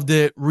it, loved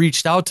it,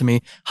 reached out to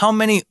me, how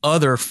many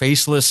other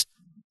faceless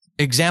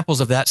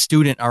examples of that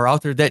student are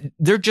out there that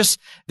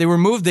they were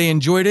moved, they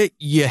enjoyed it,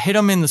 you hit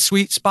them in the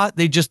sweet spot,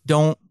 they just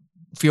don't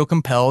feel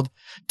compelled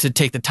to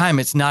take the time.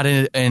 It's not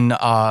in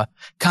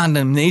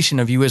condemnation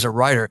of you as a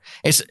writer.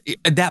 It's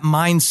that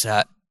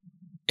mindset.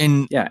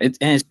 And it's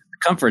the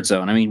comfort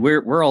zone. I mean,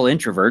 we're all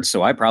introverts,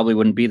 so I probably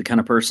wouldn't be the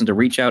kind of person to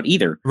reach out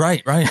either.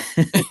 Right.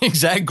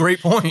 Exact. Great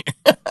point.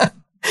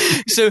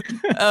 So,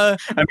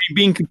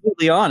 being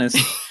completely honest,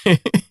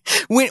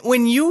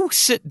 when you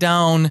sit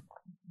down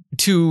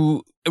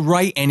to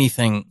write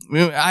anything,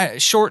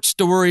 short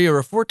story, or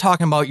if we're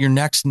talking about your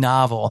next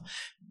novel,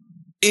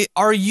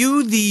 are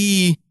you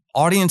the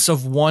audience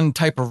of one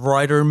type of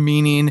writer,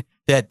 meaning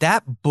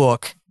that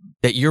book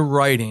that you're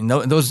writing,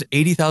 those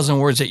 80,000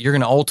 words that you're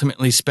going to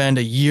ultimately spend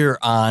a year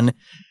on,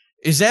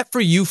 is that for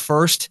you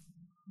first,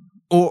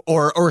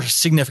 or a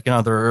significant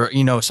other,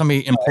 or,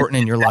 somebody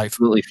important in your life?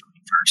 Absolutely for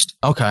me first.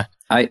 Okay.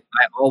 I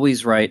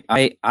always write.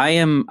 I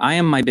am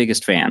my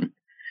biggest fan.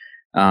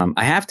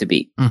 I have to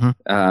be,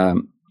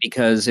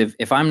 because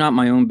if I'm not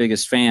my own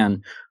biggest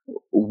fan,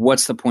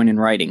 what's the point in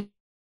writing?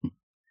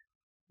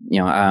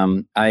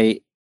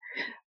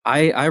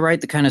 I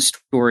write the kind of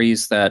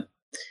stories that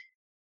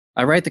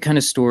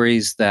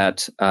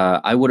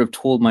I would have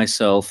told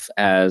myself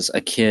as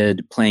a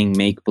kid playing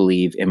make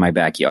believe in my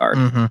backyard.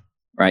 Mm-hmm.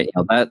 Right.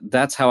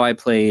 That's how I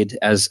played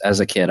as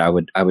a kid. I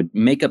would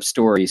make up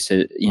stories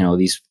to,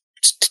 these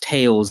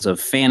tales of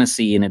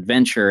fantasy and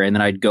adventure, and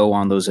then I'd go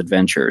on those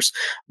adventures.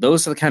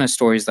 Those are the kind of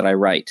stories that I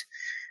write.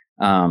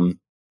 And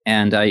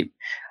I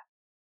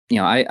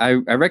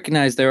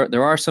recognize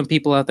there are some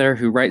people out there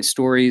who write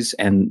stories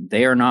and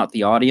they are not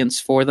the audience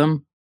for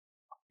them.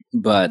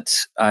 But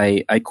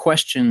I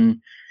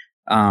question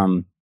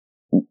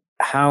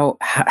how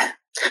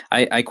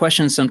I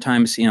question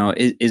sometimes,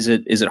 is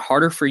it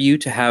harder for you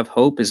to have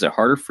hope? Is it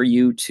harder for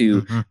you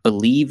to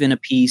believe in a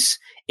piece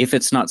if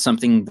it's not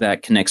something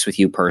that connects with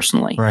you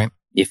personally? Right.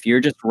 If you're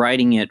just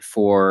writing it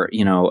for,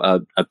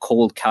 a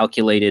cold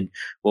calculated,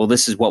 well,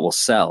 this is what will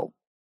sell.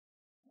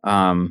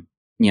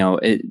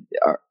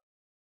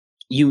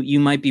 You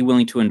might be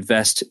willing to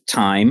invest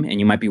time and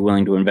you might be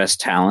willing to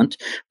invest talent,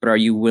 but are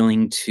you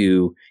willing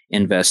to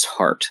invest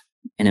heart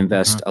and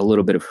invest a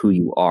little bit of who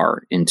you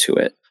are into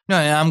it? No,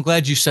 and I'm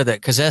glad you said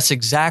that, because that's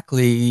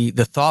exactly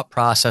the thought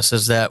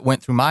processes that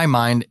went through my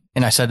mind.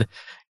 And I said,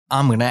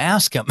 I'm going to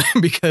ask him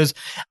because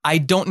I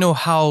don't know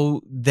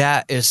how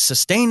that is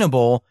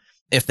sustainable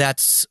if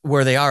that's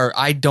where they are.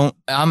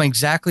 I'm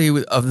exactly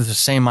of the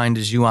same mind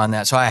as you on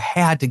that. So I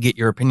had to get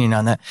your opinion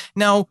on that.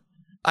 Now,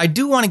 I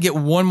do want to get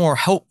one more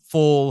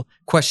helpful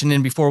question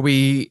in before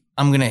I'm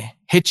going to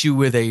hit you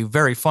with a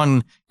very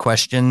fun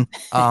question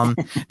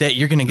that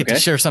you're going to get to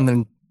share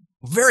something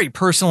very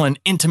personal and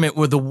intimate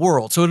with the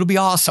world. So it'll be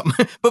awesome.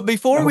 But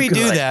before we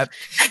do that,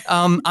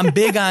 I'm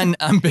big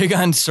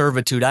on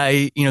servitude.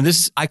 I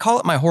call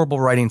it my horrible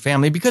writing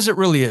family because it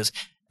really is.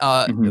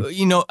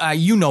 You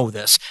know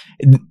this.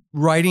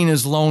 Writing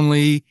is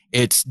lonely.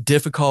 It's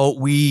difficult.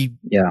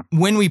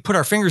 When we put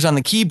our fingers on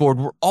the keyboard,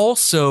 we're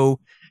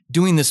also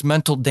doing this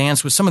mental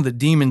dance with some of the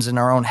demons in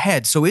our own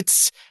head. So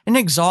it's an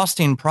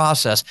exhausting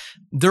process.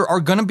 There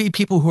are going to be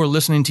people who are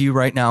listening to you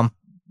right now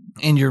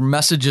and your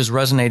message is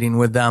resonating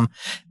with them.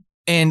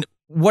 And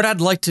what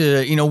I'd like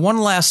to, one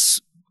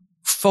last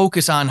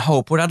focus on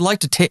hope, what I'd like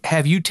to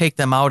have you take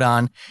them out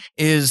on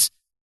is,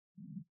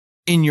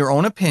 in your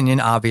own opinion,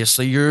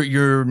 obviously,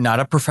 you're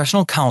not a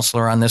professional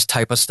counselor on this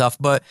type of stuff,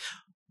 but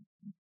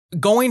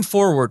going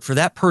forward for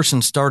that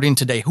person starting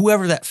today,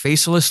 whoever that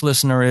faceless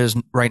listener is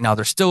right now,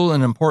 they're still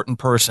an important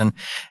person.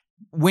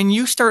 When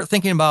you start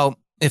thinking about,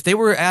 if they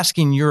were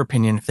asking your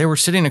opinion, if they were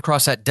sitting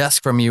across that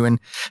desk from you and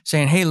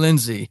saying, hey,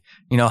 Lindsay,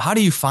 how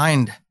do you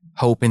find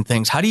hope in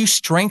things? How do you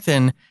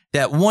strengthen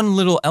that one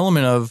little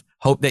element of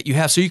hope that you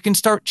have so you can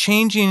start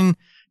changing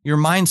your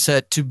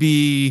mindset to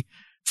be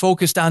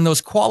focused on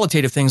those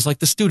qualitative things, like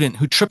the student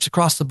who trips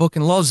across the book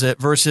and loves it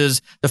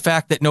versus the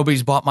fact that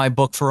nobody's bought my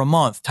book for a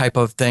month type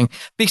of thing?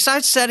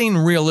 Besides setting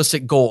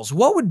realistic goals,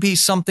 what would be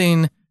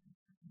something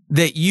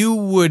that you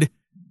would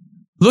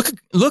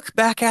look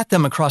back at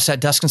them across that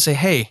desk and say,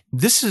 hey,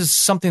 this is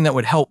something that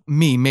would help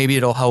me. Maybe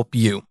it'll help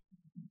you.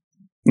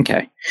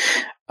 Okay.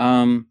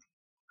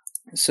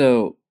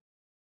 So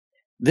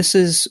this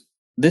is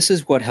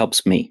what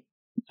helps me.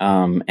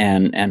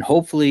 And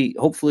hopefully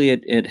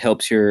it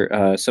helps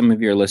your, some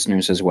of your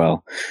listeners as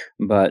well.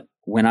 But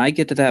when I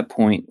get to that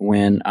point,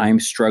 when I'm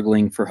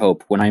struggling for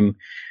hope, when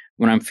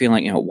I'm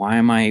feeling, why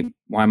am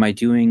I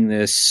doing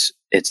this?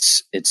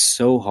 It's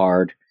so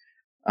hard.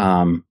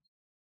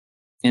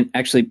 And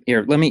actually,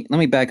 here, let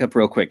me back up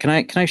real quick. Can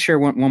I share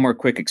one more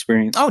quick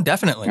experience? Oh,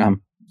 definitely.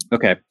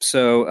 Okay.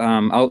 So,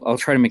 I'll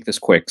try to make this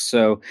quick.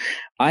 So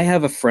I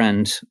have a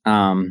friend,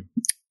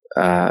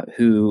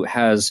 who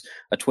has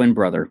a twin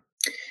brother.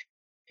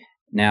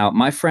 Now,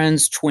 my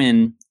friend's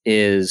twin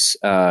is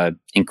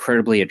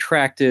incredibly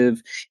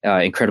attractive,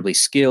 incredibly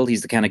skilled.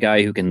 He's the kind of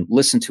guy who can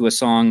listen to a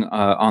song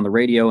on the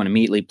radio and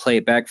immediately play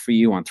it back for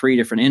you on 3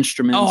 different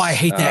instruments. Oh, I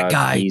hate that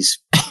guy.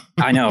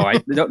 I know.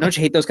 Don't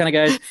you hate those kind of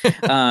guys?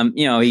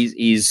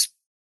 He's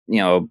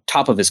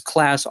top of his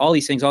class. All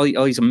these things, all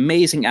these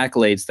amazing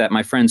accolades that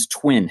my friend's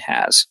twin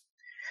has.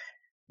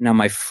 Now,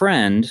 my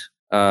friend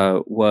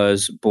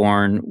was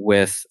born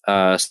with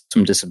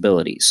some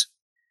disabilities.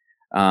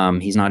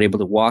 He's not able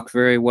to walk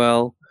very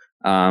well.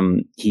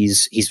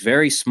 He's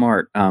very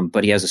smart,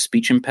 but he has a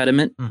speech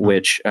impediment,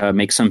 which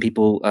makes some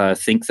people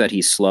think that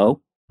he's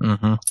slow.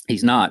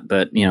 He's not,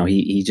 but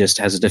he just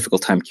has a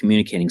difficult time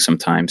communicating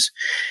sometimes,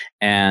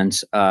 and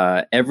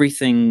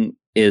everything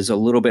is a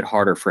little bit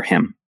harder for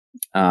him,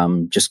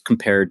 just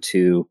compared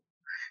to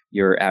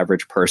your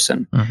average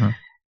person.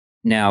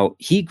 Now,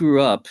 he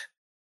grew up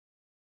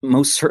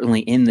most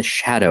certainly in the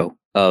shadow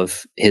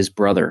of his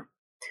brother,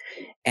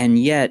 and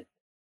yet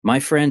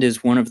my friend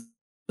is one of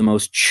the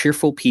most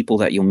cheerful people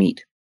that you'll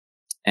meet.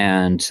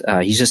 And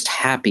he's just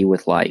happy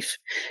with life.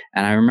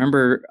 And I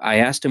remember I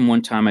asked him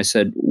one time, I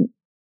said,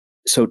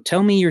 so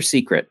tell me your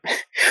secret.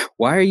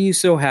 Why are you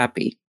so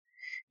happy?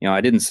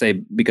 I didn't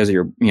say because of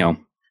your,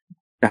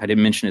 I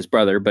didn't mention his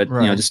brother, but,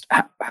 right. Just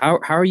how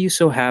are you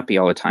so happy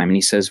all the time? And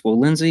he says, well,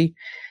 Lindsay,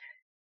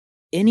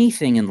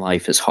 anything in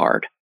life is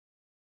hard.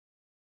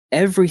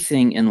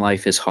 Everything in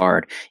life is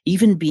hard.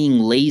 Even being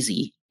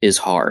lazy is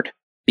hard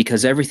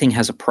because everything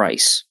has a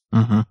price.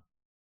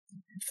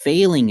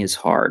 Failing is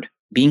hard.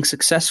 Being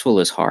successful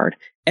is hard.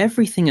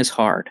 Everything is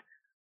hard.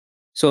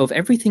 So if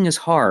everything is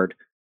hard,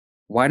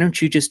 why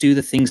don't you just do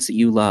the things that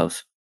you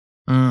love?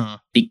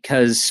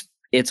 Because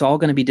it's all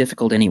going to be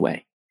difficult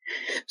anyway.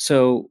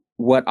 So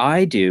what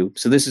I do,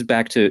 so this is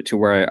back to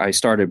where I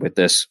started with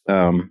this.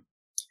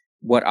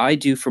 What I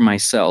do for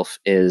myself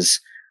is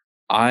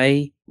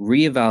I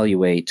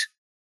reevaluate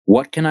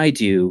what can I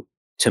do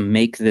to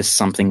make this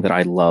something that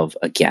I love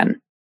again?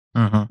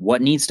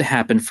 What needs to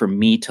happen for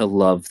me to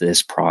love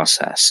this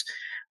process?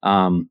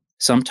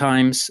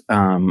 Sometimes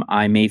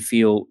I may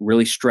feel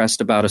really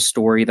stressed about a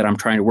story that I'm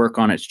trying to work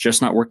on. It's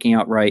just not working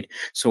out right.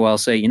 So I'll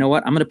say, you know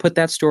what? I'm going to put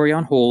that story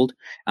on hold.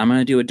 I'm going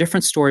to do a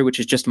different story, which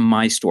is just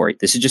my story.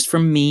 This is just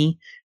from me.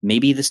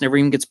 Maybe this never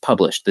even gets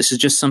published. This is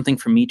just something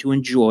for me to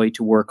enjoy,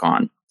 to work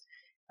on.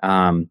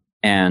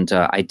 And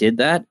I did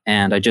that,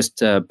 and I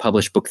just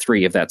published book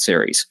 3 of that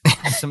series.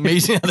 It's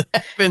amazing how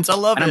that happens. I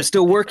love it. I'm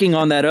still working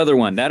on that other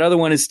one. That other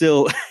one is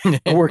still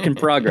a work in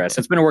progress.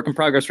 It's been a work in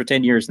progress for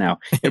 10 years now.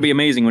 It'll be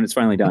amazing when it's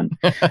finally done.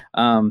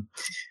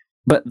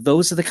 But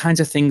those are the kinds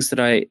of things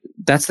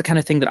that's the kind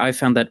of thing that I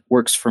found that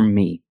works for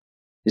me,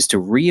 is to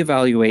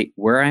reevaluate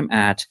where I'm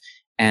at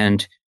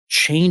and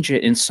change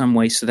it in some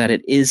way so that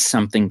it is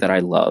something that I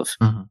love.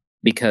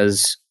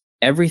 Because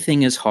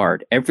everything is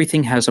hard.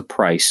 Everything has a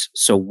price.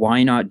 So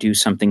why not do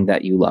something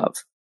that you love?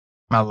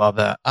 I love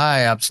that. I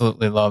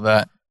absolutely love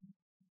that.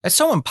 It's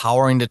so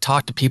empowering to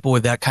talk to people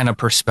with that kind of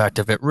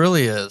perspective. It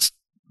really is.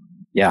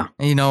 Yeah.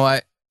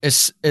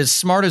 As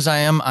smart as I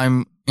am,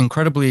 I'm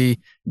incredibly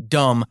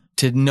dumb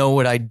to know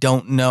what I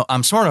don't know.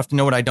 I'm smart enough to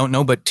know what I don't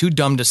know, but too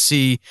dumb to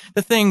see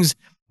the things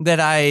that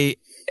I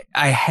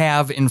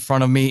have in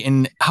front of me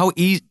and how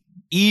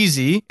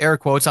easy, air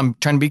quotes, I'm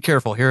trying to be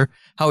careful here,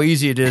 how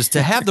easy it is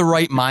to have the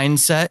right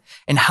mindset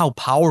and how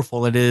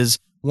powerful it is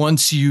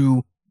once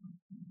you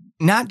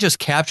not just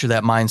capture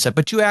that mindset,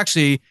 but you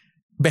actually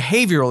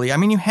behaviorally,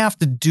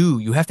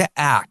 you have to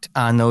act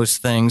on those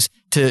things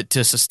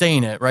to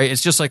sustain it, right?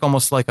 It's just like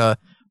almost like a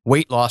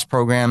weight loss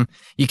program.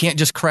 You can't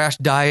just crash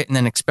diet and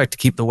then expect to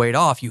keep the weight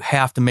off. You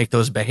have to make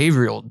those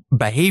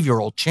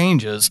behavioral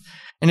changes.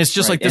 And it's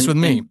just right. Like this with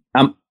me.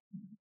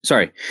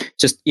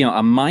 Just,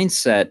 a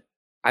mindset,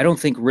 I don't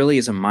think really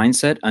is a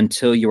mindset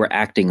until you are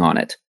acting on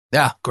it.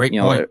 Yeah, great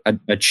point.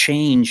 A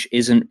change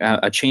isn't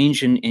a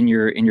change in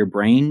your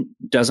brain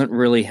doesn't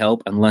really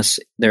help unless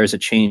there's a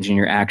change in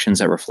your actions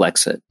that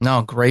reflects it.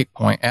 No, great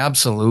point.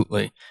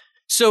 Absolutely.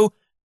 So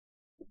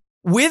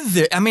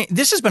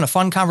this has been a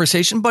fun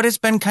conversation, but it's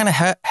been kind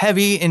of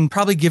heavy and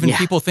probably giving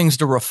people things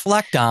to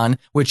reflect on,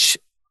 which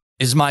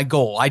is my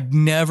goal. I'd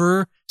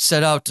never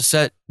set out to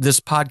set this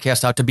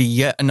podcast out to be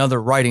yet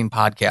another writing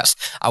podcast.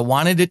 I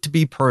wanted it to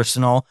be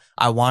personal.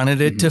 I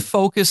wanted it to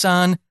focus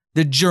on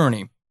the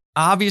journey.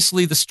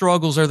 Obviously, the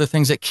struggles are the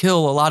things that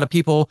kill a lot of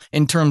people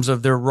in terms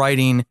of their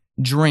writing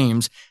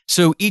dreams.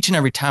 So each and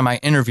every time I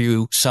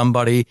interview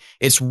somebody,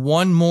 it's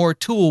one more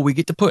tool we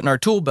get to put in our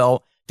tool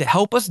belt to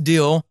help us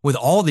deal with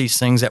all these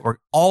things that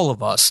all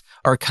of us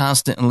are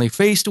constantly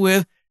faced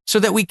with, so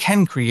that we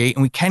can create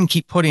and we can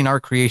keep putting our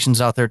creations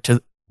out there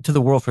to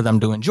the world for them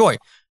to enjoy.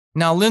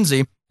 Now,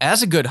 Lindsay,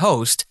 as a good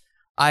host,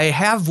 I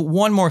have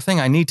one more thing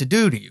I need to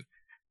do to you,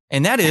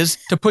 and that is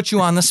to put you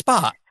on the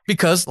spot,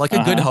 because like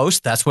a good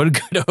host, that's what a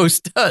good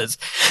host does.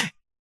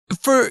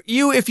 For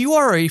you, if you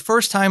are a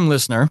first-time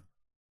listener,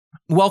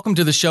 welcome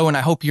to the show, and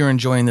I hope you're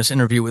enjoying this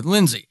interview with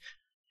Lindsay.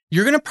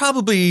 You're going to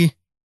probably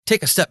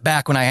take a step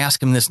back when I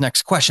ask him this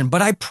next question,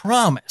 but I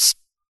promise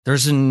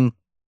there's an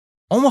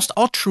almost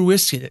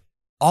altruistic,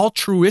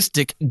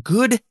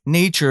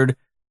 good-natured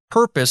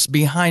purpose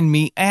behind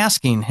me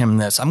asking him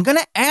this. I'm going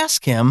to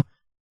ask him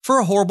for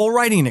a horrible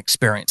writing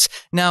experience.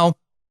 Now,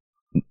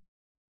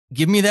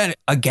 give me that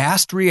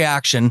aghast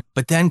reaction,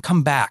 but then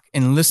come back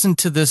and listen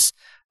to this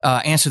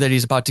answer that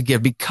he's about to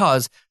give,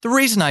 because the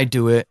reason I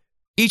do it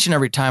each and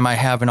every time I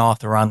have an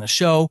author on the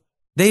show,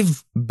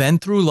 they've been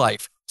through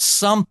life.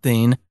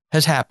 Something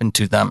has happened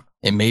to them.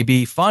 It may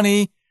be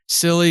funny,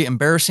 silly,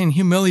 embarrassing,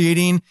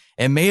 humiliating.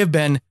 It may have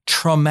been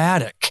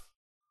traumatic.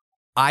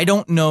 I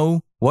don't know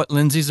what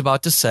Lindsay's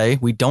about to say.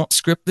 We don't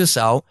script this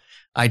out.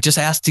 I just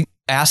ask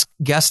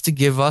guests to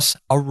give us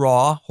a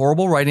raw,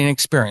 horrible writing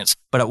experience.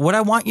 But what I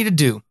want you to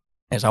do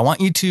is I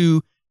want you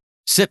to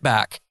sit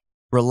back,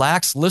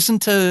 relax, listen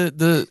to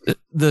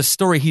the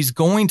story he's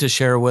going to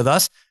share with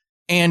us,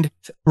 and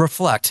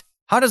reflect.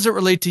 How does it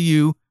relate to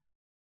you?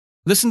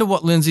 Listen to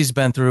what Lindsay's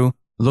been through.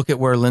 Look at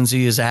where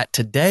Lindsay is at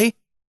today,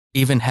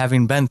 even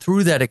having been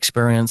through that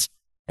experience,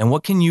 and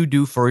what can you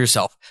do for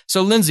yourself?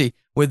 So, Lindsay,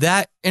 with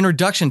that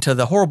introduction to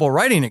the horrible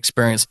writing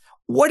experience,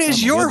 what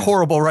is your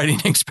horrible writing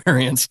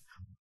experience?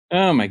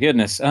 Oh my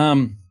goodness.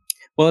 Well,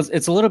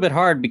 it's a little bit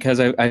hard because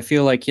I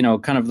feel like,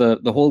 kind of the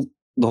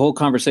whole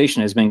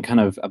conversation has been kind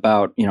of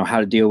about,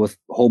 how to deal with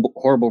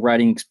horrible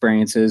writing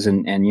experiences.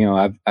 And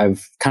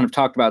I've kind of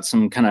talked about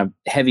some kind of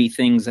heavy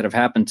things that have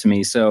happened to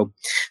me. So,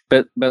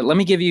 but let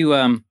me give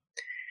you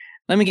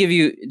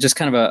just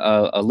kind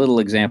of a little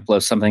example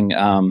of something.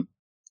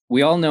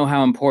 We all know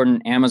how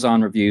important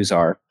Amazon reviews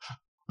are.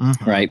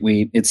 Right.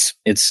 It's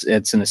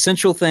an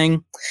essential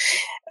thing,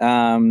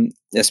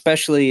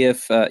 especially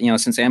if,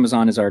 since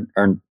Amazon is our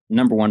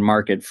number one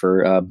market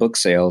for book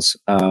sales.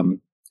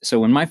 So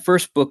when my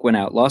first book went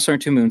out, Lost Star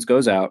and Two Moons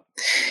goes out,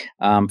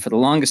 for the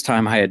longest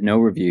time, I had no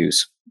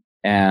reviews,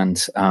 and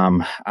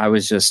I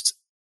was just,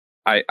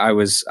 I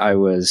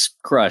was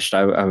crushed.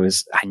 I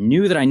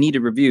knew that I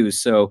needed reviews.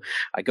 So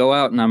I go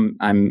out and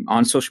I'm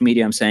on social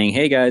media. I'm saying,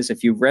 hey guys,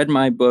 if you've read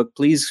my book,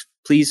 please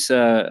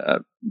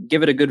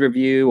give it a good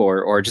review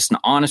or just an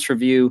honest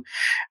review,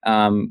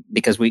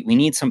 because we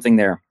need something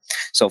there.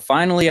 So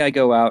finally I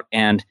go out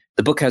and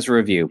the book has a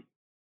review,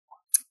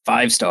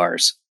 5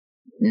 stars.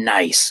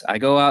 Nice. I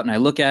go out and I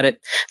look at it.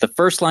 The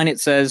first line, it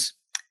says,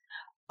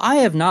 I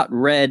have not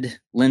read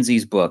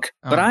Lindsay's book,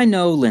 but I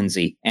know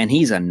Lindsay and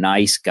he's a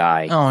nice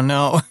guy. Oh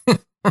no.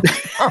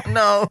 Oh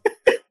no.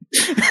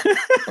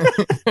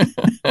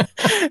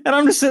 And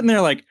I'm just sitting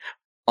there like,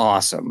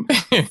 awesome.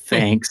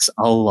 Thanks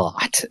a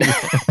lot.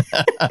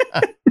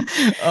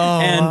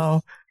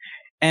 Wow.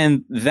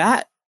 And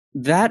that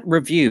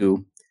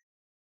review,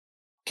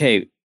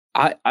 okay,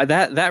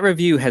 that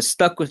review has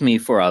stuck with me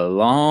for a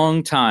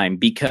long time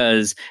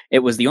because it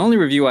was the only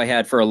review I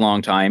had for a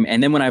long time.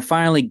 And then when I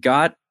finally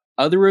got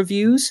other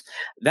reviews,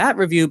 that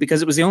review,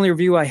 because it was the only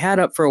review I had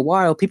up for a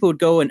while, people would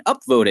go and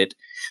upvote it.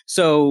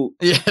 So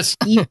yes.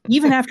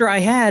 Even after I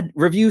had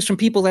reviews from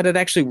people that had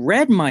actually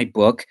read my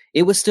book,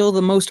 it was still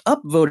the most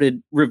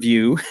upvoted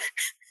review.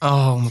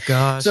 Oh my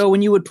gosh. So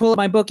when you would pull up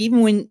my book,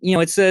 even when,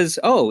 it says,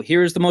 oh,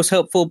 here's the most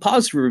helpful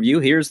positive review,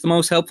 here's the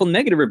most helpful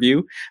negative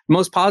review,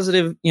 most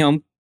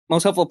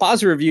helpful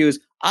positive review is,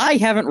 I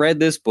haven't read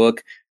this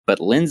bock, but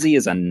Lindsay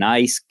is a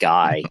nice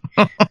guy.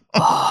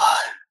 Oh,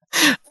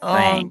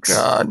 thanks. Oh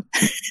God.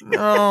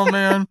 Oh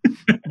man.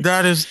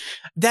 That's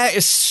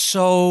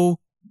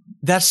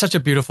such a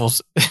beautiful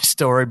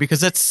story,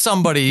 because that's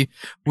somebody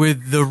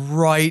with the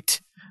right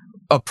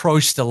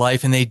approach to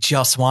life and they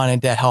just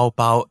wanted to help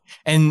out.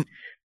 And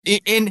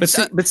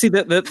but see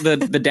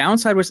the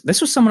downside was,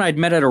 this was someone I'd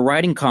met at a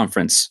writing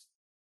conference.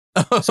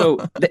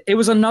 So it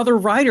was another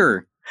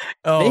writer.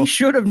 Oh, they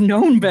should have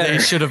known better. They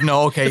should have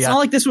known. Okay, it's not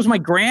like this was my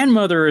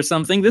grandmother or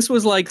something. This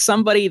was like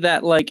somebody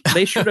that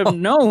they should have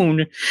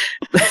known.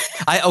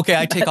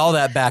 I take all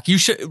that back. You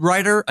should,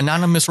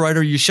 anonymous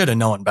writer, you should have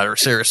known better.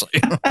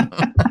 Seriously.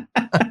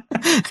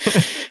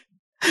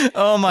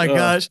 Oh my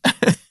gosh.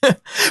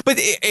 But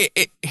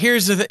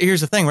here's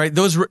the thing, right?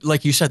 Those,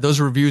 like you said, those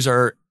reviews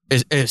are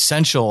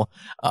essential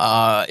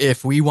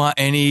if we want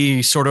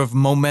any sort of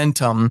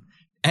momentum,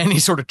 any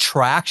sort of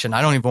traction.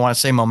 I don't even want to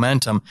say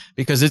momentum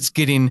because it's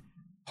getting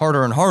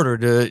harder and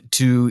harder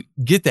to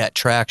get that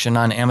traction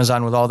on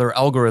Amazon with all their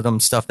algorithm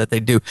stuff that they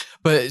do.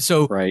 But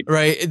so, right.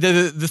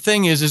 The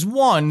thing is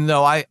one,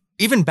 though, I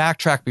even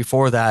backtrack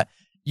before that,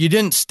 you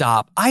didn't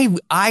stop.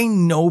 I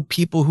know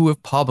people who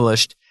have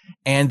published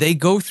and they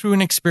go through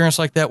an experience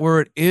like that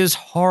where it is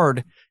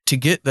hard to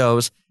get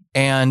those.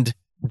 And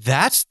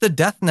that's the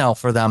death knell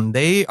for them.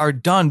 They are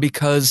done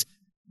because,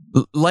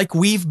 like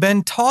we've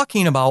been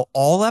talking about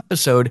all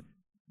episode,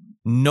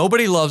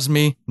 nobody loves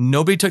me.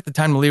 Nobody took the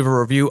time to leave a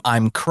review.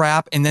 I'm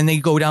crap. And then they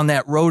go down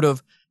that road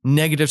of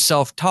negative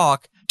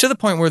self-talk to the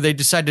point where they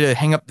decided to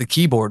hang up the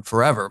keyboard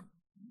forever.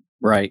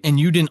 Right. And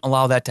you didn't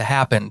allow that to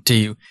happen to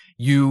you.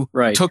 You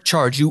took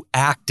charge. You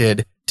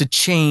acted to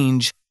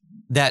change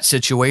that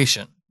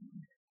situation.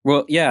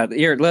 Well, yeah.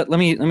 Here, let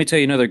me tell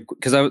you another,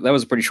 because that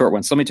was a pretty short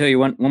one. So let me tell you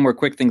one more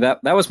quick thing.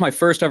 That was my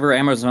first ever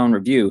Amazon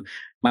review.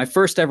 My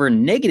first ever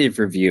negative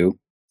review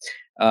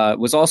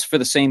was also for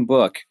the same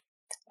book.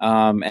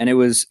 And it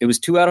was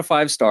 2 out of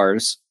 5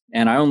 stars.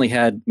 And I only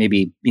had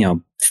maybe,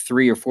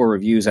 3 or 4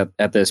 reviews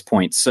at this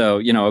point.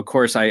 So, of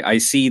course I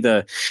see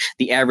the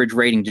average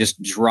rating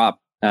just drop.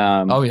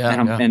 And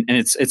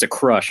it's a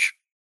crush.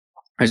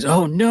 I said,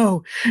 oh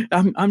no,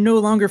 I'm no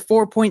longer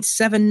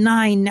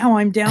 4.79. Now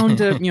I'm down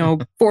to,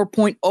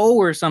 4.0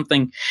 or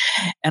something.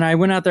 And I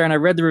went out there and I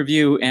read the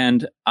review,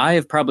 and I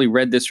have probably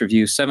read this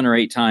review 7 or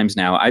 8 times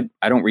now. I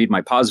don't read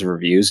my positive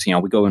reviews.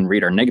 We go and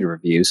read our negative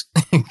reviews.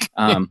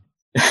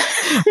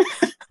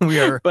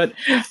 But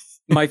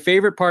my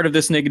favorite part of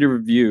this negative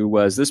review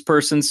was this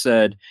person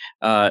said,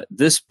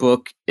 this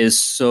book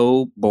is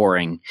so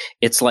boring.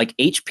 It's like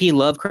H.P.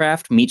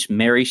 Lovecraft meets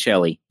Mary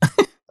Shelley.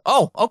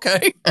 Oh,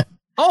 okay.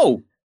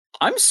 Oh,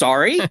 I'm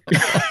sorry.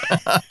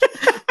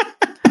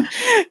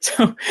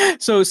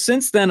 So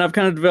since then, I've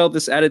kind of developed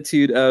this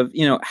attitude of,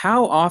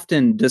 how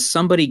often does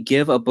somebody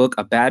give a book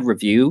a bad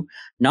review,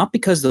 not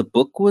because the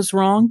book was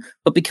wrong,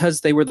 but because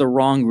they were the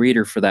wrong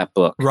reader for that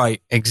book?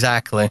 Right,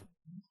 exactly.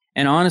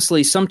 And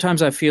honestly,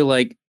 sometimes I feel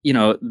like,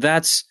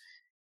 that's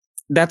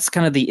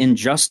kind of the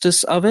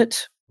injustice of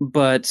it.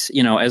 But,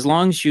 as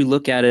long as you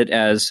look at it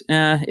as,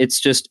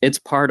 it's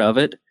part of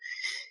it.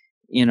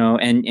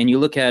 And you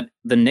look at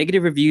the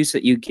negative reviews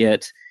that you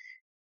get,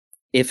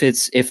 if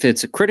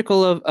it's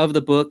critical of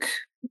the book,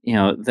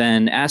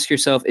 then ask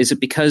yourself, is it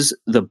because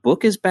the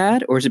book is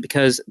bad, or is it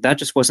because that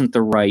just wasn't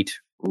the right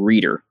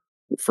reader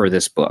for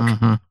this book?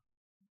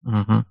 Mm-hmm.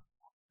 Mm-hmm.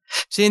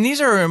 See, and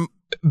these are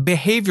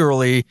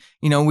behaviorally,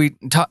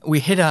 we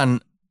hit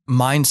on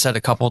mindset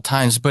a couple of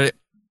times, but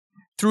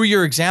through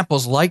your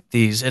examples like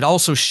these, it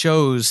also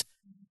shows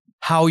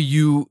how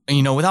you're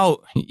doing a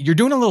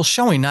little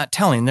showing, not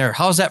telling there.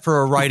 How's that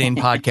for a writing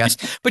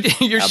podcast?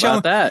 But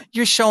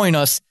you're showing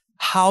us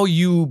how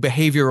you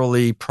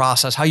behaviorally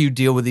process, how you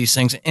deal with these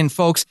things. And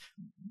folks,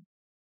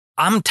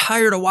 I'm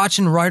tired of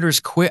watching writers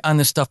quit on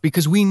this stuff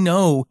because we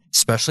know,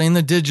 especially in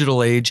the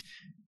digital age,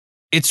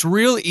 it's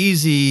real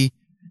easy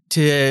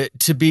to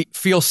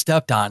feel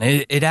stepped on.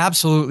 It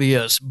absolutely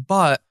is.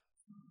 But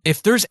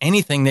if there's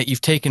anything that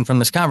you've taken from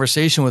this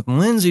conversation with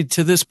Lindsay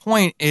to this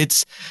point,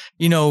 it's,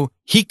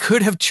 he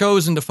could have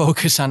chosen to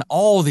focus on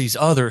all these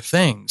other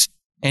things.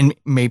 And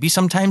maybe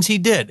sometimes he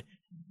did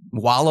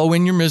wallow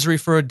in your misery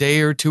for a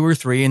day or 2 or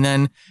 3, and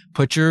then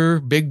put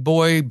your big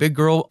boy, big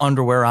girl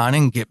underwear on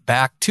and get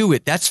back to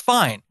it. That's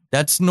fine.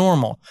 That's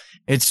normal.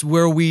 It's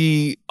where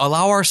we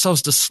allow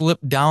ourselves to slip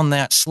down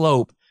that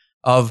slope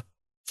of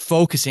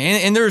focusing.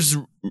 And there's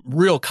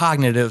real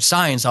cognitive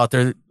science out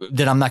there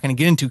that I'm not going to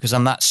get into because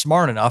I'm not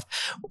smart enough,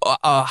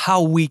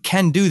 how we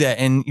can do that.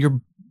 And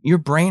your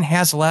brain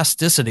has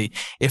elasticity.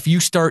 If you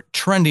start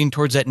trending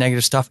towards that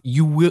negative stuff,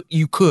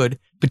 you could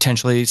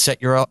potentially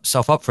set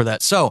yourself up for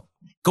that. So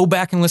go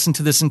back and listen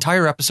to this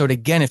entire episode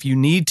again if you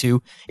need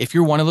to, if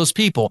you're one of those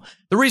people.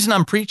 The reason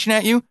I'm preaching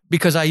at you,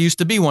 because I used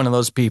to be one of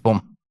those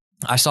people.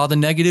 I saw the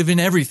negative in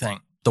everything.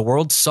 The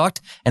world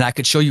sucked, and I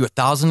could show you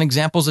 1,000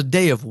 examples a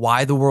day of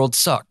why the world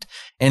sucked.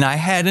 And I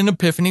had an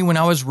epiphany when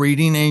I was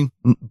reading a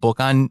book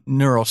on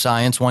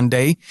neuroscience one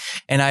day,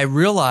 and I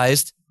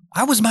realized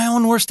I was my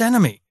own worst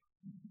enemy.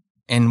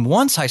 And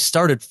once I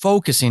started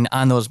focusing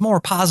on those more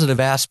positive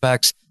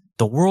aspects,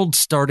 the world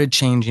started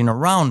changing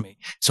around me.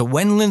 So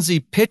when Lindsay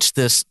pitched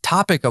this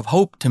topic of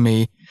hope to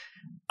me,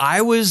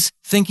 I was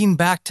thinking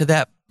back to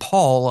that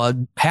Paul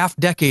a half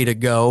decade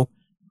ago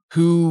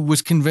who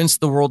was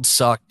convinced the world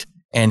sucked.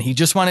 And he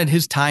just wanted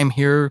his time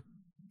here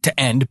to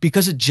end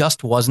because it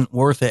just wasn't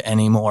worth it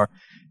anymore.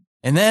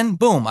 And then,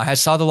 boom, I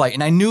saw the light.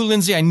 And I knew,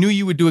 Lindsay, I knew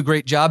you would do a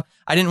great job.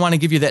 I didn't want to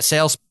give you that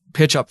sales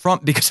pitch up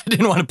front because I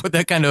didn't want to put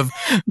that kind of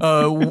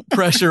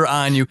pressure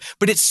on you.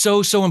 But it's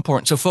so, so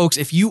important. So, folks,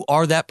 if you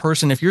are that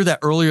person, if you're that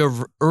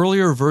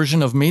earlier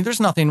version of me, there's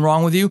nothing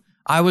wrong with you.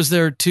 I was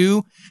there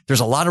too.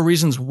 There's a lot of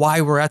reasons why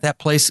we're at that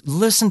place.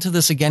 Listen to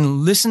this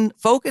again.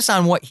 Focus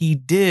on what he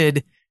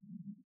did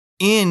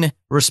in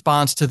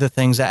response to the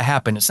things that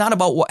happen. It's not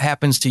about what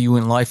happens to you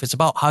in life. It's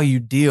about how you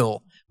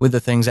deal with the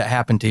things that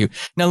happen to you.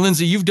 Now,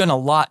 Lindsay, you've done a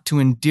lot to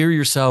endear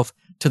yourself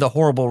to the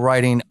horrible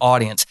writing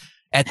audience.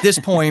 At this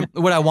point,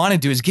 what I want to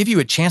do is give you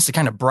a chance to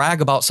kind of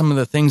brag about some of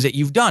the things that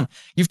you've done.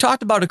 You've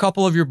talked about a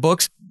couple of your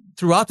books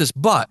throughout this,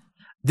 but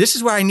this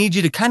is where I need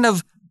you to kind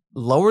of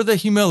lower the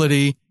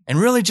humility and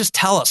really just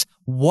tell us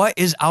what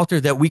is out there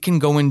that we can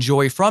go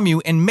enjoy from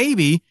you, and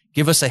maybe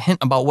give us a hint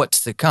about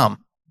what's to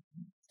come.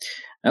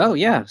 Oh,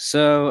 yeah.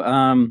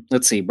 So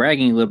let's see,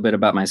 bragging a little bit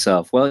about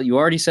myself. Well, you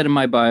already said in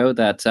my bio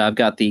that I've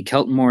got the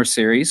Kelton Moore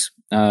series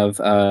of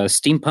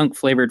steampunk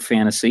flavored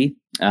fantasy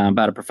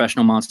about a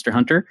professional monster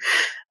hunter.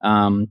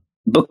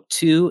 Book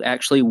 2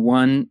 actually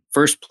won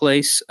first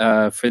place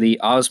for the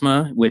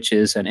Ozma, which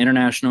is an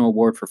international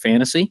award for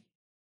fantasy.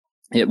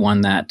 It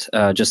won that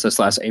just this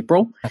last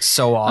April. That's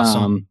so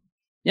awesome.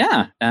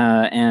 Yeah.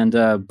 And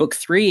book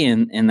 3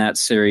 in that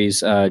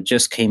series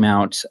just came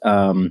out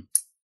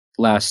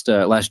last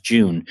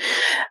June.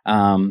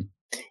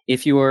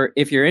 If you're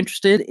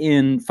interested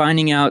in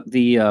finding out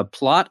the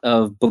plot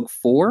of book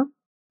 4,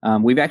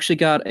 we've actually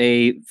got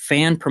a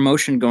fan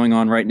promotion going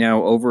on right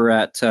now over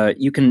at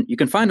you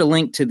can find a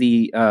link to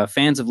the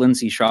Fans of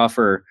Lindsay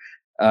Schopfer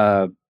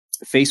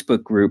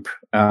Facebook group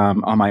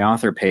on my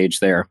author page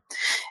there.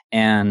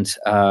 And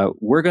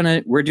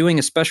we're doing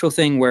a special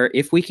thing where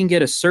if we can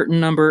get a certain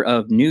number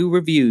of new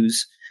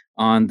reviews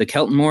on the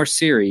Kelton Moore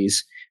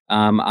series,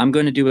 I'm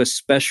going to do a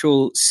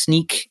special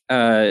sneaky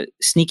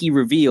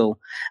reveal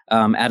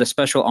at a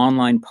special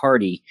online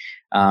party.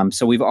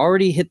 So we've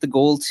already hit the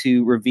goal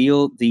to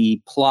reveal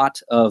the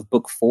plot of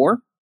book 4.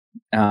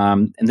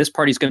 And this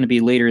party is going to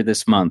be later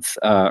this month,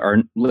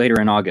 or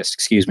later in August,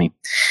 excuse me.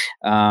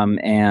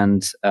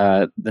 And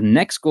the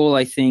next goal,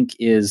 I think,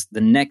 is the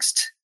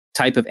next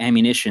type of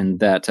ammunition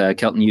that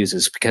Kelton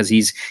uses, because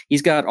he's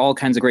got all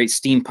kinds of great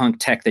steampunk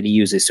tech that he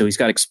uses. So he's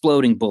got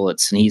exploding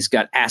bullets, and he's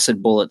got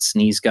acid bullets,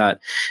 and he's got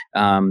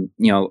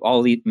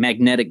all the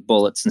magnetic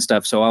bullets and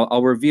stuff. So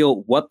I'll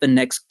reveal what the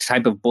next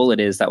type of bullet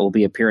is that will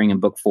be appearing in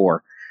book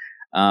 4.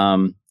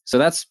 So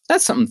that's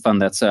something fun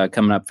that's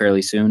coming up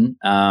fairly soon.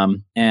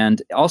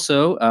 And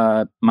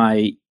also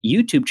my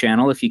YouTube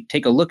channel, if you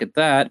take a look at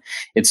that,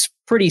 it's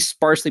pretty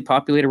sparsely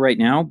populated right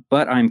now,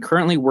 but I'm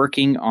currently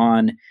working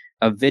on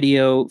a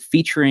video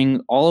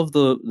featuring all of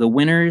the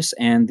winners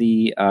and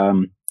the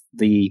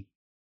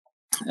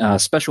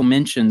special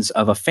mentions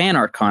of a fan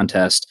art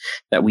contest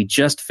that we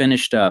just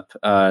finished up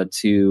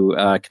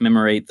to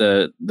commemorate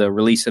the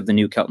release of the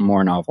new Kelton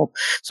Moore novel.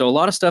 So a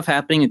lot of stuff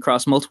happening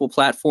across multiple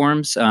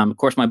platforms. Of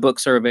course, my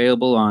books are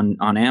available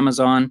on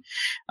Amazon.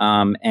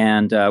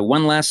 And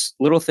one last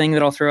little thing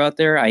that I'll throw out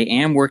there, I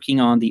am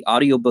working on the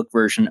audiobook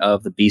version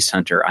of The Beast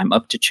Hunter. I'm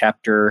up to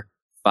chapter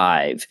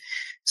 5.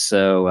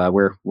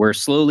 So we're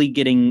slowly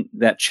getting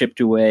that chipped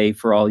away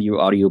for all you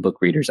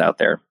audiobook readers out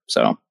there.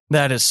 So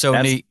that is so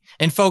neat.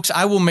 And folks,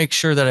 I will make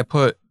sure that I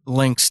put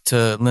links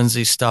to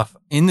Lindsay's stuff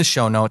in the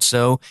show notes.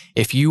 So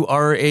if you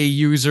are a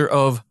user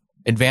of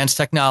advanced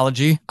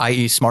technology,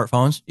 i.e.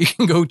 smartphones, you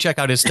can go check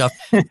out his stuff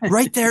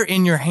right there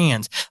in your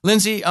hands.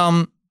 Lindsay,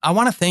 I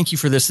want to thank you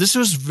for this. This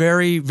was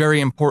very,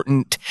 very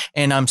important.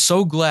 And I'm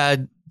so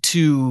glad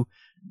to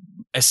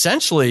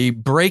essentially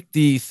break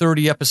the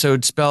 30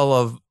 episode spell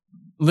of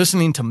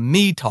listening to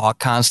me talk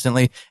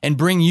constantly and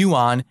bring you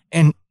on,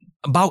 and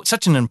about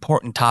such an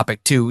important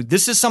topic too.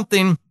 This is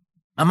something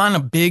I'm on a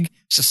big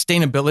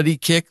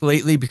sustainability kick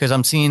lately, because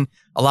I'm seeing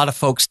a lot of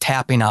folks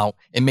tapping out.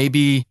 It may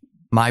be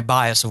my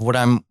bias of what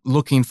I'm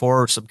looking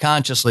for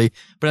subconsciously,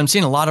 but I'm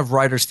seeing a lot of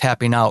writers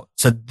tapping out.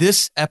 So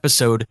this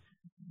episode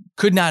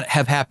could not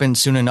have happened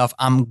soon enough.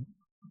 I'm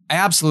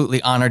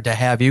absolutely honored to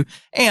have you,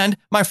 and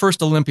my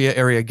first Olympia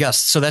area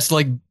guest. So that's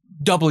like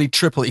doubly,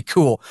 triply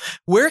cool.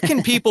 Where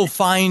can people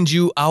find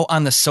you out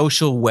on the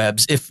social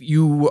webs if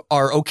you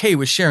are okay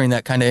with sharing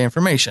that kind of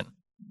information?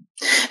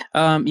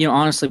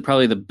 Honestly,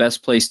 probably the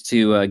best place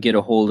to get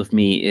a hold of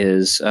me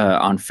is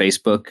on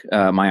Facebook,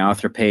 my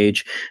author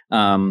page.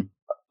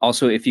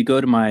 Also, if you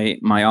go to my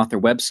author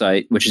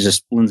website, which is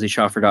just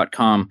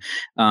lindsayschopfer.com,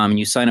 and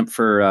you sign up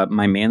for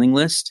my mailing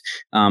list,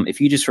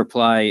 if you just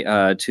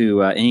reply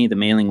to any of the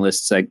mailing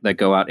lists that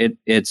go out,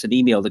 it's an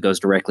email that goes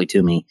directly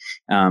to me.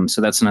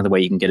 So that's another way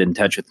you can get in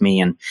touch with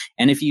me. And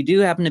if you do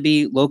happen to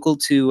be local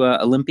to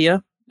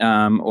Olympia,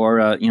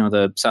 or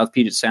the South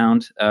Puget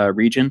Sound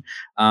region,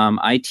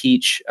 I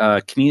teach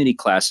community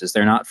classes.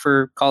 They're not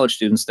for college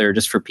students; they're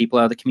just for people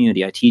out of the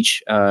community. I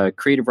teach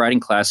creative writing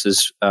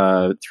classes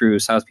through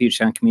South Puget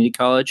Sound Community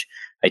College.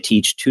 I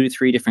teach 2 to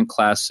 3 different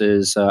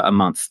classes a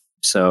month,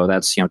 so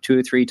that's 2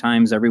 or 3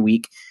 times every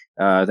week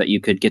that you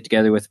could get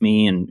together with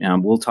me,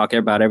 and we'll talk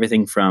about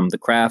everything from the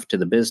craft to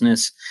the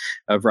business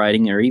of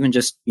writing, or even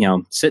just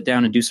sit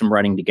down and do some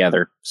writing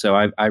together. So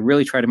I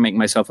really try to make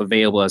myself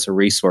available as a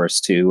resource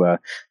to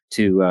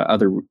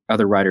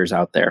other writers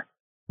out there.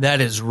 That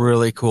is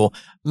really cool.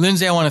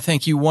 Lindsay, I want to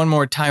thank you one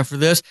more time for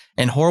this.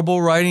 And Horrible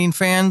Writing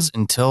fans,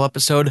 until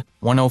episode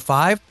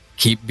 105,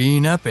 keep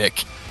being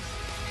epic.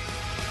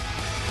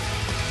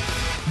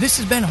 This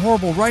has been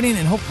Horrible Writing,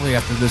 and hopefully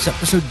after this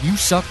episode, you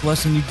suck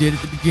less than you did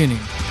at the beginning.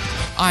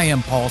 I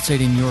am Paul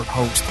Sading, your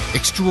host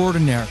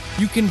extraordinaire.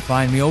 You can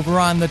find me over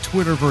on the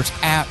Twitterverse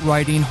at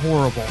Writing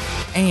Horrible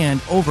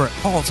and over at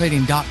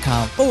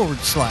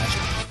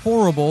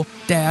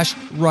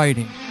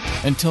paulsading.com/horrible-writing.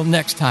 Until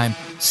next time,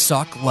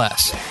 suck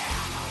less.